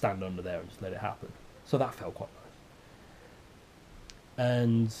couldn't stand under there and just let it happen. So that felt quite nice.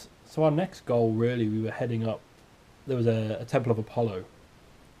 And so our next goal, really, we were heading up. There was a Temple of Apollo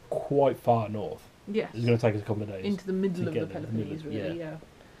quite far north, Yes. It was going to take us a couple of days. Into the middle to of the get there, Peloponnese, really, yeah.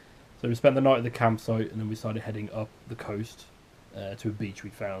 So we spent the night at the campsite, and then we started heading up the coast to a beach we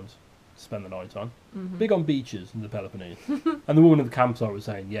found to spend the night on. Mm-hmm. Big on beaches in the Peloponnese. And the woman at the campsite was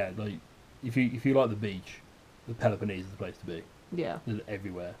saying, yeah, like if you like the beach, the Peloponnese is the place to be. Yeah. They're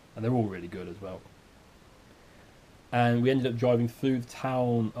everywhere, and they're all really good as well. And we ended up driving through the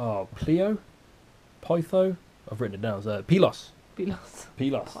town Pytho? I've written it down. It's, Pylos. Pylos.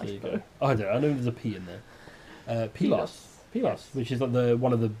 Pylos, there you Pytho. go. I don't know, I know there's a P in there. Pylos, Yes. which is like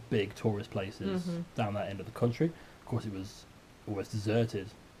one of the big tourist places down that end of the country. Of course, it was almost deserted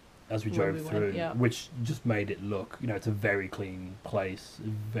as we When drove we went, through, yeah. which just made it look, it's a very clean place,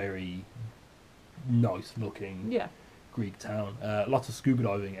 very nice looking Yeah. Greek town. Lots of scuba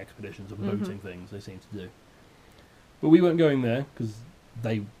diving expeditions and boating things they seem to do. But we weren't going there because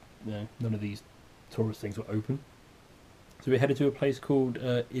none of these tourist things were open. So we headed to a place called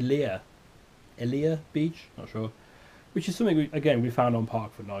Ilia Beach, not sure, which is something we found on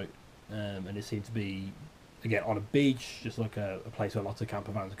Park for Night, and it seemed to be again on a beach, just like a place where lots of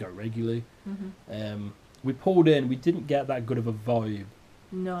camper vans go regularly. Mm-hmm. We pulled in, we didn't get that good of a vibe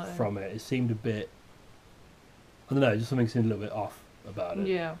No. from it. It seemed a bit, I don't know, just something seemed a little bit off about it.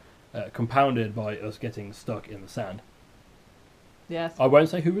 Yeah. Compounded by us getting stuck in the sand. Yes. I won't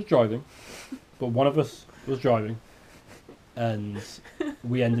say who was driving, but one of us was driving, and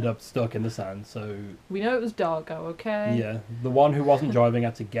we ended up stuck in the sand. So We know it was Dargo, okay? yeah, the one who wasn't driving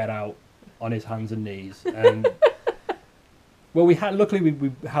had to get out on his hands and knees. And well, luckily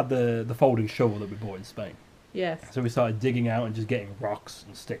we had the folding shovel that we bought in Spain. Yes. So we started digging out and just getting rocks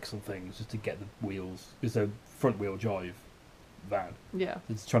and sticks and things just to get the wheels. It's a front wheel drive van. Yeah.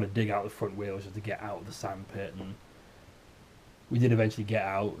 It's trying to dig out the front wheels just to get out of the sand pit, and we did eventually get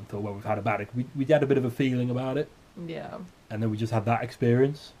out and thought, well, we've had a bad... We had a bit of a feeling about it, Yeah. and then we just had that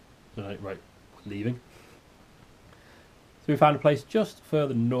experience. So like, right, we're leaving. So we found a place just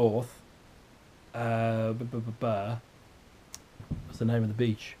further north. What's the name of the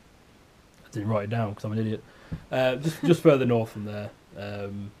beach? I didn't write it down because I'm an idiot. Just further north from there.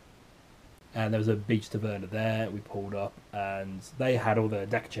 And there was a beach taverna there. We pulled up, and they had all their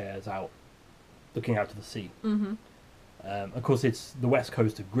deck chairs out, looking out to the sea. Mm-hmm. Of course, it's the west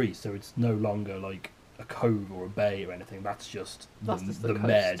coast of Greece, so it's no longer like a cove or a bay or anything. That's just the coast,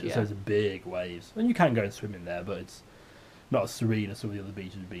 Med, yeah. so it's big waves. And you can go and swim in there, but it's not as serene as some of the other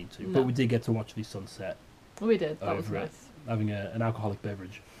beaches we've been to. No. But we did get to watch the sunset, We did. That was Over it. nice. having an alcoholic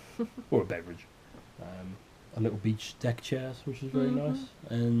beverage, or a beverage. A little beach deck chairs, which is very Mhm. nice.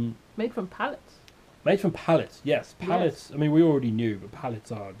 And Made from pallets. made from pallets, yes. Yes. Pallets, I mean, we already knew, but pallets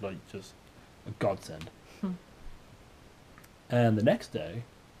are like just a godsend. Hmm. And the next day,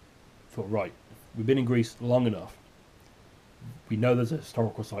 thought, right, we've been in Greece long enough. We know there's a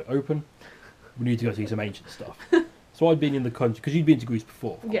historical site open. We need to go see some ancient stuff. So I'd been in the country, because you'd been to Greece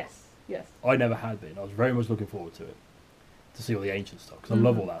before. Yes. Yes. I never had been. I was very much looking forward to it, to see all the ancient stuff, because I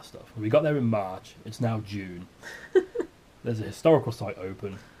love all that stuff. We got there in March. It's now June. There's a historical site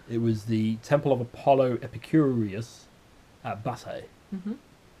open. It was the Temple of Apollo Epicurus at Bassae. Mm-hmm.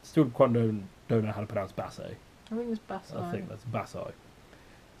 Still quite don't know how to pronounce Bassae. I think it's Bassai. I think that's Bassae.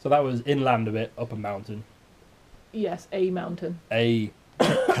 So that was inland a bit, up a mountain. Yes, a mountain. A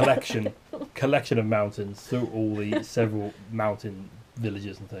collection of mountains through all the several mountain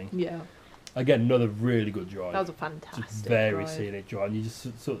villages and things. Yeah. Again, another really good drive. That was a fantastic Just very drive. scenic drive. And you just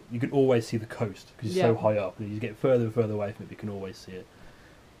you can always see the coast because you're so Yeah. high up, and you get further and further away from it, but you can always see it.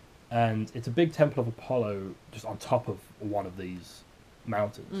 And it's a big temple of Apollo just on top of one of these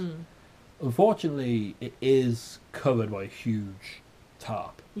mountains. Mm. Unfortunately, it is covered by a huge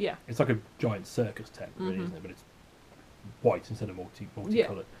tarp. Yeah. It's like a giant circus tent, really, Mhm. isn't it? But it's white instead of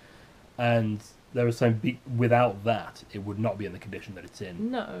multicolored. And they were saying without that, it would not be in the condition that it's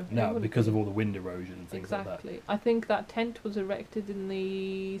in No. it now wouldn't because be. of all the wind erosion and things Exactly. I think that tent was erected in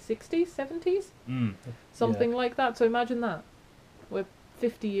the 60s, 70s? like that. Something like that. So imagine that. We're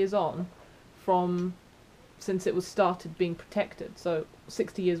 50 years on from since it was started being protected. So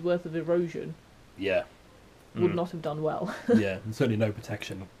 60 years worth of erosion Yeah. would not have done well. Yeah, and certainly no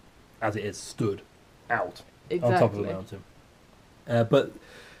protection as it is stood out Exactly. on top of the mountain. But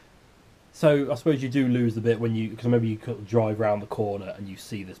so I suppose you do lose the bit when because maybe you could drive around the corner and you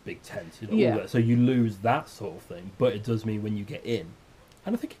see this big tent, all Yeah. that. So you lose that sort of thing. But it does mean when you get in,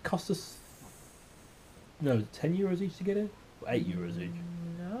 and I think it cost us €10 each to get in, or €8 each.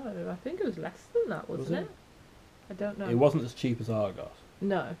 No, I think it was less than that, wasn't Was it? it? I don't know. It wasn't as cheap as Argos.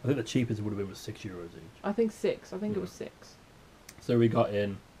 No, I think the cheapest would have been was €6 each. I think 6. I think it Yeah. was 6. So we got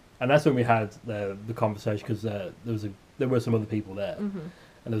in, and that's when we had the conversation because there were some other people there. Mm-hmm.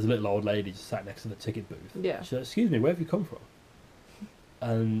 and there was a little old lady just sat next to the ticket booth. Yeah. She said, "Excuse me, where have you come from?"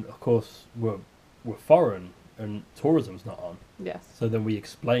 And of course, we're foreign, and tourism's not on. Yes. So then we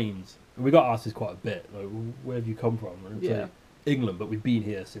explained, and we got asked this quite a bit, like, "Where have you come from?" And it's Yeah. like, England, but we've been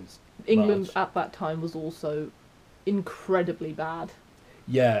here since England March. at that time was also incredibly bad.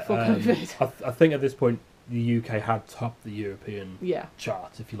 Yeah, For COVID. I think at this point the UK had topped the European Yeah.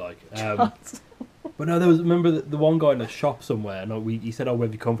 charts, if you like. Charts. But no, there was, remember the one guy in a shop somewhere, and he said, "Oh, where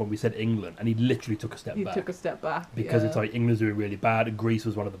have you come from?" We said England, and he literally took a step He back. took a step back. Because yeah. it's like England's doing really bad, and Greece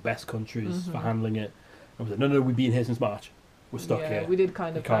was one of the best countries for Mhm. handling it. And we said, no, we've been here since March. We're stuck yeah, here. we did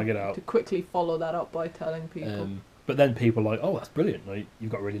kind We of can't have get out. to quickly follow that up by telling people. But then people are like, "Oh, that's brilliant! Like, you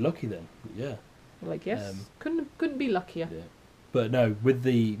got really lucky then." Yeah. Like, yes, um, couldn't be luckier. Yeah. But no, with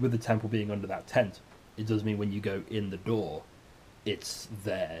the temple being under that tent, it does mean when you go in the door, it's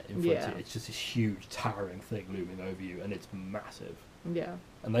there in front of Yeah. you. It's just this huge towering thing looming over you, and it's massive. Yeah,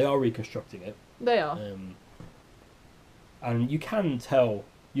 And they are reconstructing it. they are. And you can tell,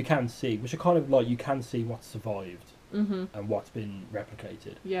 you can see, which are kind of like, you can see what's survived Mhm. and what's been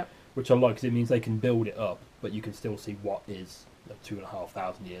replicated, Yeah. which I like because it means they can build it up, but you can still see what is like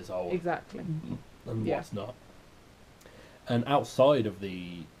 2,500 years old Exactly. and Yeah. what's not. And outside of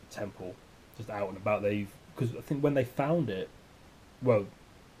the temple, just out and about, because I think when they found it, well,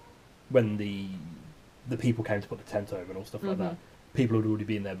 when the people came to put the tent over and all stuff like that, people had already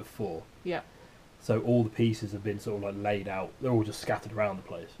been there before. Yeah. So all the pieces have been sort of like laid out. They're all just scattered around the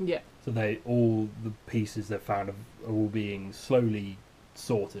place. Yeah. So all the pieces they've found are all being slowly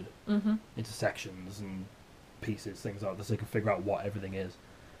sorted Mhm. into sections and pieces, things like that, so they can figure out what everything is.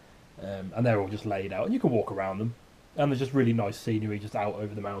 And they're all just laid out, and you can walk around them. And there's just really nice scenery just out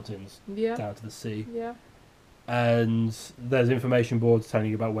over the mountains, Yeah. down to the sea. Yeah. And there's information boards telling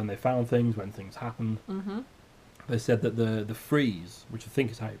you about when they found things, when things happened. Mhm. They said that the frieze, which I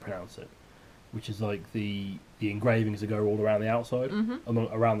think is how you pronounce it, which is like the engravings that go all around the outside, Mhm.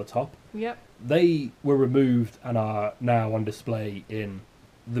 around the top, Yep. they were removed and are now on display in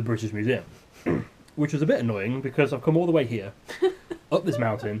the British Museum, which was a bit annoying because I've come all the way here, up this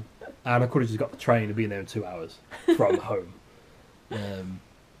mountain, and I could have just got the train and been there in 2 hours from home.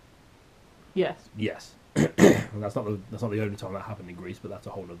 Yes. Yes. And that's not the only time that happened in Greece, but that's a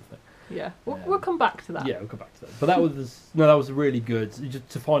whole other thing. Yeah. We'll come back to that. Yeah, we'll come back to that. But that was really good just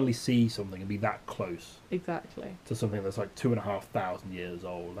to finally see something and be that close Exactly. to something that's like 2,500 years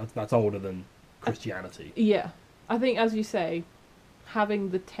old. That's older than Christianity. Yeah. I think, as you say, having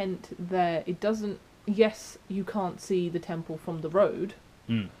the tent there, it doesn't. Yes, you can't see the temple from the road,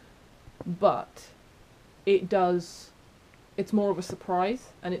 Mm. but it does. It's more of a surprise,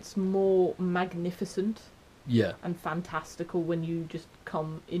 and it's more magnificent Yeah. and fantastical when you just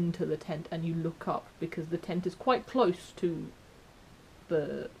come into the tent and you look up, because the tent is quite close to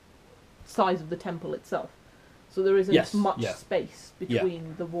the size of the temple itself. So there isn't Yes, much yeah. space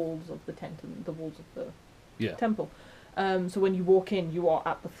between the walls of the tent and the walls of the Yeah. temple. So when you walk in, you are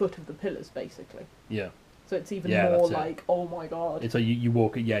at the foot of the pillars, basically. Yeah. So it's even Yeah, more that's it. like, oh my god. It's like you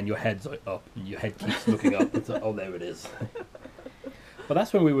walk, yeah, and your head's like up, and your head keeps looking up. It's like, oh, there it is. But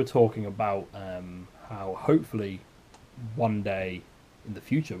that's when we were talking about how hopefully one day in the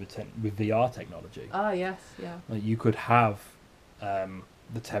future with VR technology, Ah, yes, yeah. like you could have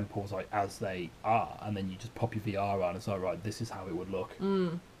the temples like as they are, and then you just pop your VR on. It's like, right, this is how it would look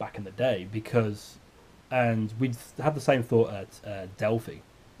back in the day, and we had the same thought at Delphi.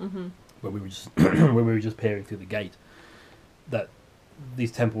 Mm-hmm. When we were just when we were just peering through the gate, that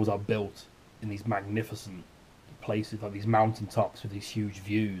these temples are built in these magnificent places, like these mountain tops with these huge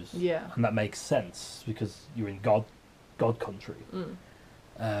views. Yeah. And that makes sense because you're in God country,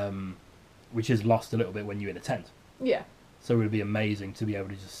 which is lost a little bit when you're in a tent. Yeah. So it would be amazing to be able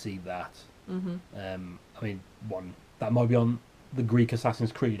to just see that. Mm-hmm. I mean, that might be on the Greek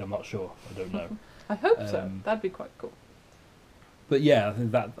Assassin's Creed. I'm not sure. I don't know. I hope so. Um, That'd be quite cool. But yeah, I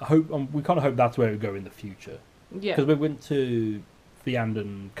think we kind of hope that's where it would go in the future. Yeah. Because we went to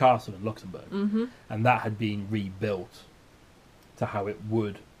Vianden Castle in Luxembourg, Mm-hmm. and that had been rebuilt to how it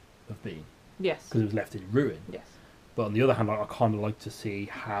would have been, Yes. because it was left in ruin. Yes. But on the other hand, I kind of like to see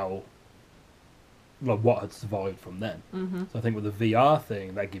how, like, what had survived from then. Mm-hmm. So I think with the VR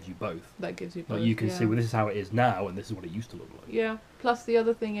thing, that gives you both. That gives you. Like, both, you can yeah. see, well, this is how it is now, and this is what it used to look like. Yeah. Plus, the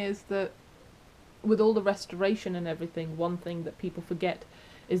other thing is that with all the restoration and everything, one thing that people forget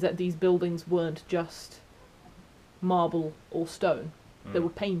is that these buildings weren't just marble or stone. They were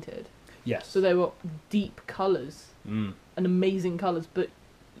painted. Yes. So they were deep colours Mm. and amazing colours, but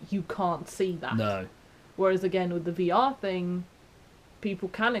you can't see that. No. Whereas again, with the VR thing, people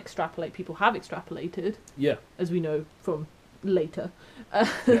can extrapolate, people have extrapolated, Yeah. as we know from later.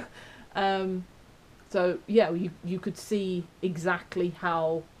 Yeah. So yeah, you could see exactly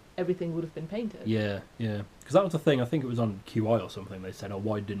how everything would have been painted. Yeah, yeah. Because that was the thing. I think it was on QI or something. They said, "Oh,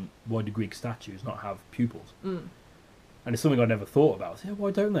 why do Greek statues not have pupils?" Mm. And it's something I never thought about. I said, yeah,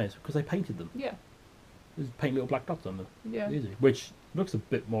 why don't they? It's because they painted them. Yeah, Just paint little black dots on them. yeah. Easy. Which looks a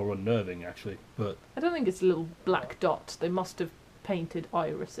bit more unnerving, actually. But I don't think it's little black dots. They must have painted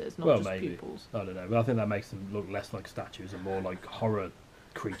irises, not Well, just maybe. pupils. I don't know. But I think that makes them look less like statues and more like horror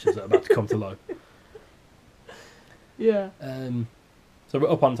creatures that are about to come to life. Yeah. So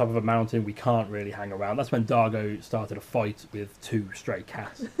we're up on top of a mountain. We can't really hang around. That's when Dargo started a fight with 2 stray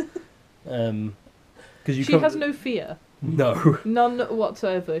cats. Because She has no fear. No. None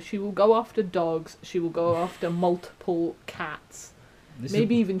whatsoever. She will go after dogs. She will go after multiple cats. This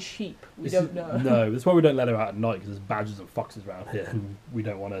Maybe is, even sheep. We this don't is- know. No, that's why we don't let her out at night because there's badgers and foxes around here, and we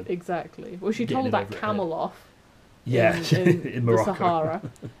don't want to. Exactly. Well, she Getting told it that over it, camel off. Yeah, In in Morocco. the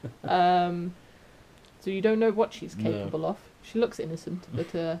Sahara. So you don't know what she's No. capable of. She looks innocent,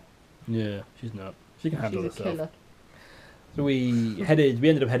 but Yeah, she's not. She can handle she's a herself. killer. So we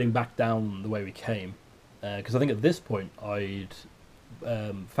ended up heading back down the way we came, because I think at this point I'd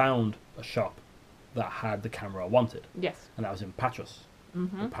found a shop that had the camera I wanted, Yes. and that was in Patras, Hmm.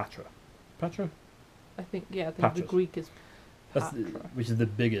 or Patra. Patra? I think the Patras. Greek is That's Patra. which is the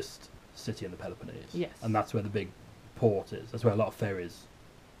biggest city in the Peloponnese. Yes. And that's where the big port is. That's where a lot of ferries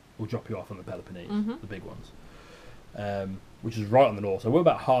will drop you off on the Peloponnese, Mhm. the big ones. Which is right on the north. So we're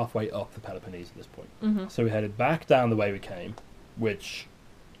about halfway up the Peloponnese at this point. Hmm. So we headed back down the way we came, which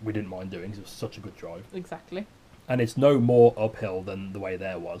we didn't mind doing because it was such a good drive. Exactly. And it's no more uphill than the way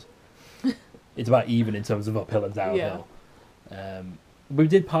there was. It's about even in terms of uphill and downhill. We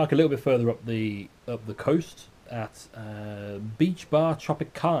did park a little bit further up the coast at Beach Bar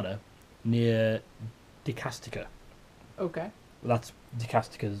Tropicana near Dicastica. Okay. That's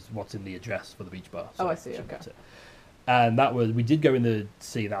Dicastica's what's in the address for the beach bar. Oh, I see, should okay. note it. And that was, we did go in the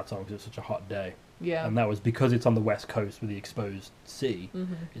sea that time because it was such a hot day. Yeah. And that was because it's on the west coast with the exposed sea. Hmm.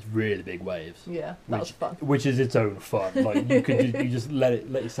 It's really big waves. Yeah. That was fun. Which is its own fun. Like you could you just let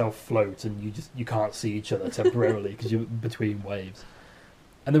yourself float, and you can't see each other temporarily because you're between waves.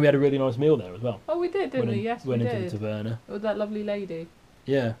 And then we had a really nice meal there as well. Oh, we did, didn't we? Yes, we went did. into the taverna. With that lovely lady.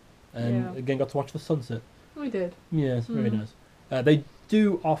 Yeah, and Yeah. again got to watch the sunset. We did. Yeah, it's very Mm. nice. They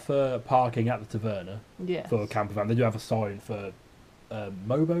do offer parking at the taverna Yes. for a camper van. They do have a sign for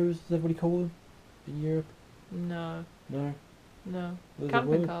mobos. Is that what you call them in Europe? No. No, No. What is it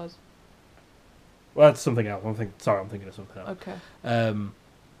Camping called? cars. Well, that's something else. I'm thinking of something else. Okay.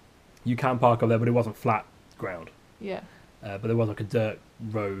 You can park up there, but it wasn't flat ground. Yeah. But there was like a dirt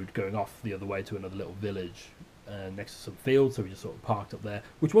road going off the other way to another little village next to some fields, so we just sort of parked up there,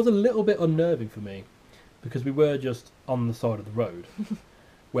 which was a little bit unnerving for me because we were just on the side of the road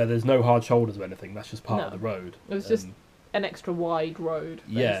where there's no hard shoulders or anything. That's just part of No. the road. It was just an extra wide road.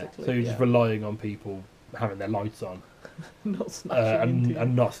 yeah. Basically. So you're just relying on people having their lights on not smashing into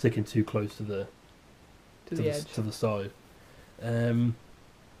and not sticking too close to the to the edge. to the side.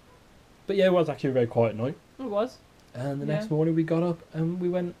 But yeah, it was actually a very quiet night. It was. And the Yeah. next morning we got up and we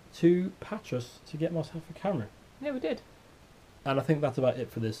went to Patras to get myself a camera. Yeah, we did. And I think that's about it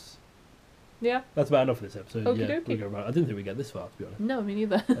for this. Yeah. That's about enough for this episode. Okie Yeah, dokie. we'll go around. I didn't think we'd get this far, to be honest. No, me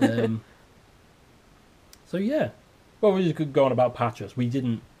neither. So yeah. Well, we just could go on about Patras. We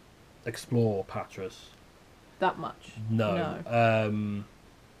didn't explore Patras. That much. No.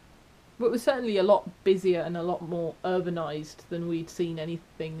 But it was certainly a lot busier and a lot more urbanised than we'd seen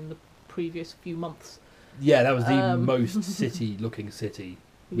anything in the previous few months. Yeah, that was the Um, most city-looking city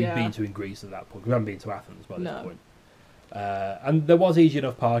we'd Yeah. been to in Greece at that point. We haven't been to Athens by this No. point. And there was easy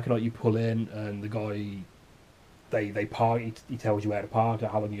enough parking. Like you pull in, and the guy, they park. He tells you where to park,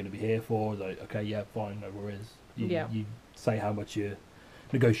 like how long you're going to be here for. Like, okay, yeah, fine, no worries. Yeah. You say how much you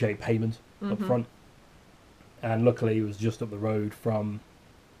negotiate payment up Mhm. front. And luckily, it was just up the road from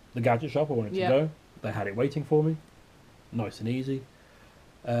the gadget shop I wanted Yeah. to go. They had it waiting for me, nice and easy.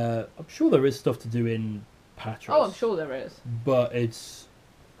 I'm sure there is stuff to do in Patras. Oh, I'm sure there is. But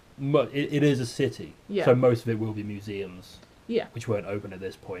it is a city, Yeah. so most of it will be museums, Yeah. which weren't open at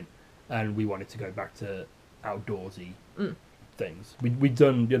this point, and we wanted to go back to outdoorsy Mm. things. We'd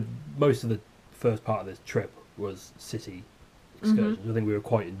done most of the first part of this trip was city excursions. Mm-hmm. I think we were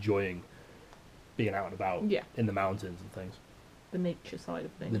quite enjoying being out and about Yeah. in the mountains and things, The nature side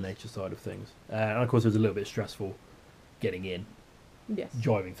of things. the nature side of things. And of course, it was a little bit stressful getting in, Yes.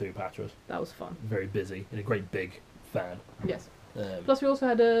 driving through Patras. That was fun. Very busy in a great big van. Yes. Um, Plus, we also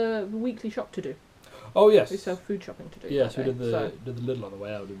had a weekly shop to do. oh yes, We still have food shopping to do. yes, that we day, did so- the Lidl on the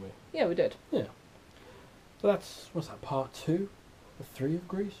way out, didn't we? Yeah, we did. So that's, what's that, part 2 or 3 of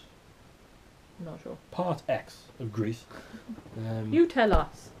Greece? Not sure. Part X of Greece. You tell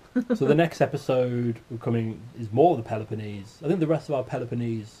us. So the next episode coming is more of the Peloponnese. I think the rest of our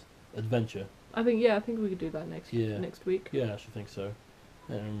Peloponnese adventure. I think we could do that next week. Yeah, I should think so.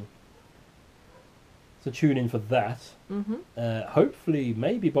 So tune in for that. Hopefully,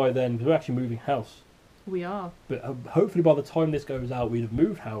 maybe by then, because we're actually moving house. We are. But hopefully by the time this goes out, we'd have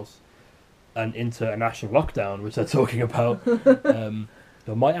moved house and into a national lockdown, which they're talking about.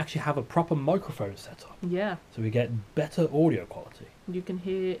 They might actually have a proper microphone set up. Yeah. So we get better audio quality. You can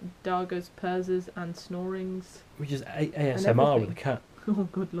hear Dargo's purrs and snorings. Which is ASMR with a cat. Oh,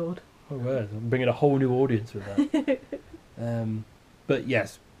 good lord. Oh, word. I'm bringing a whole new audience with that. But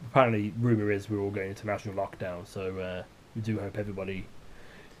yes, apparently, rumour is we're all going into national lockdown, so we do hope everybody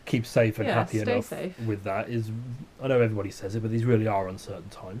keeps safe and happy stay enough safe. with that. I know everybody says it, but these really are uncertain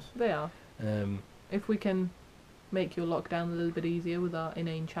times. They are. Um, If we can make your lockdown a little bit easier with our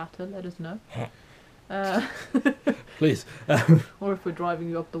inane chatter, let us know. Please. Or if we're driving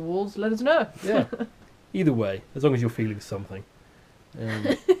you up the walls, let us know. Yeah. Either way, as long as you're feeling something.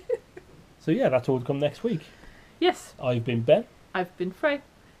 So yeah, that's all to come next week. Yes. I've been Ben. I've been Frey.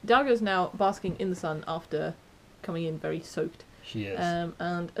 Dargo's now basking in the sun after coming in very soaked. She is.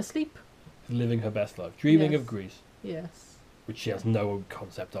 And asleep. Living her best life. Dreaming Yes. of Greece. Yes. Which she has no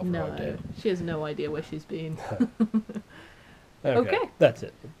concept of or No, idea. she has no idea where she's been. Okay. Okay. That's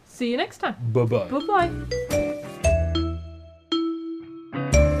it. See you next time. Bye-bye. Bye-bye.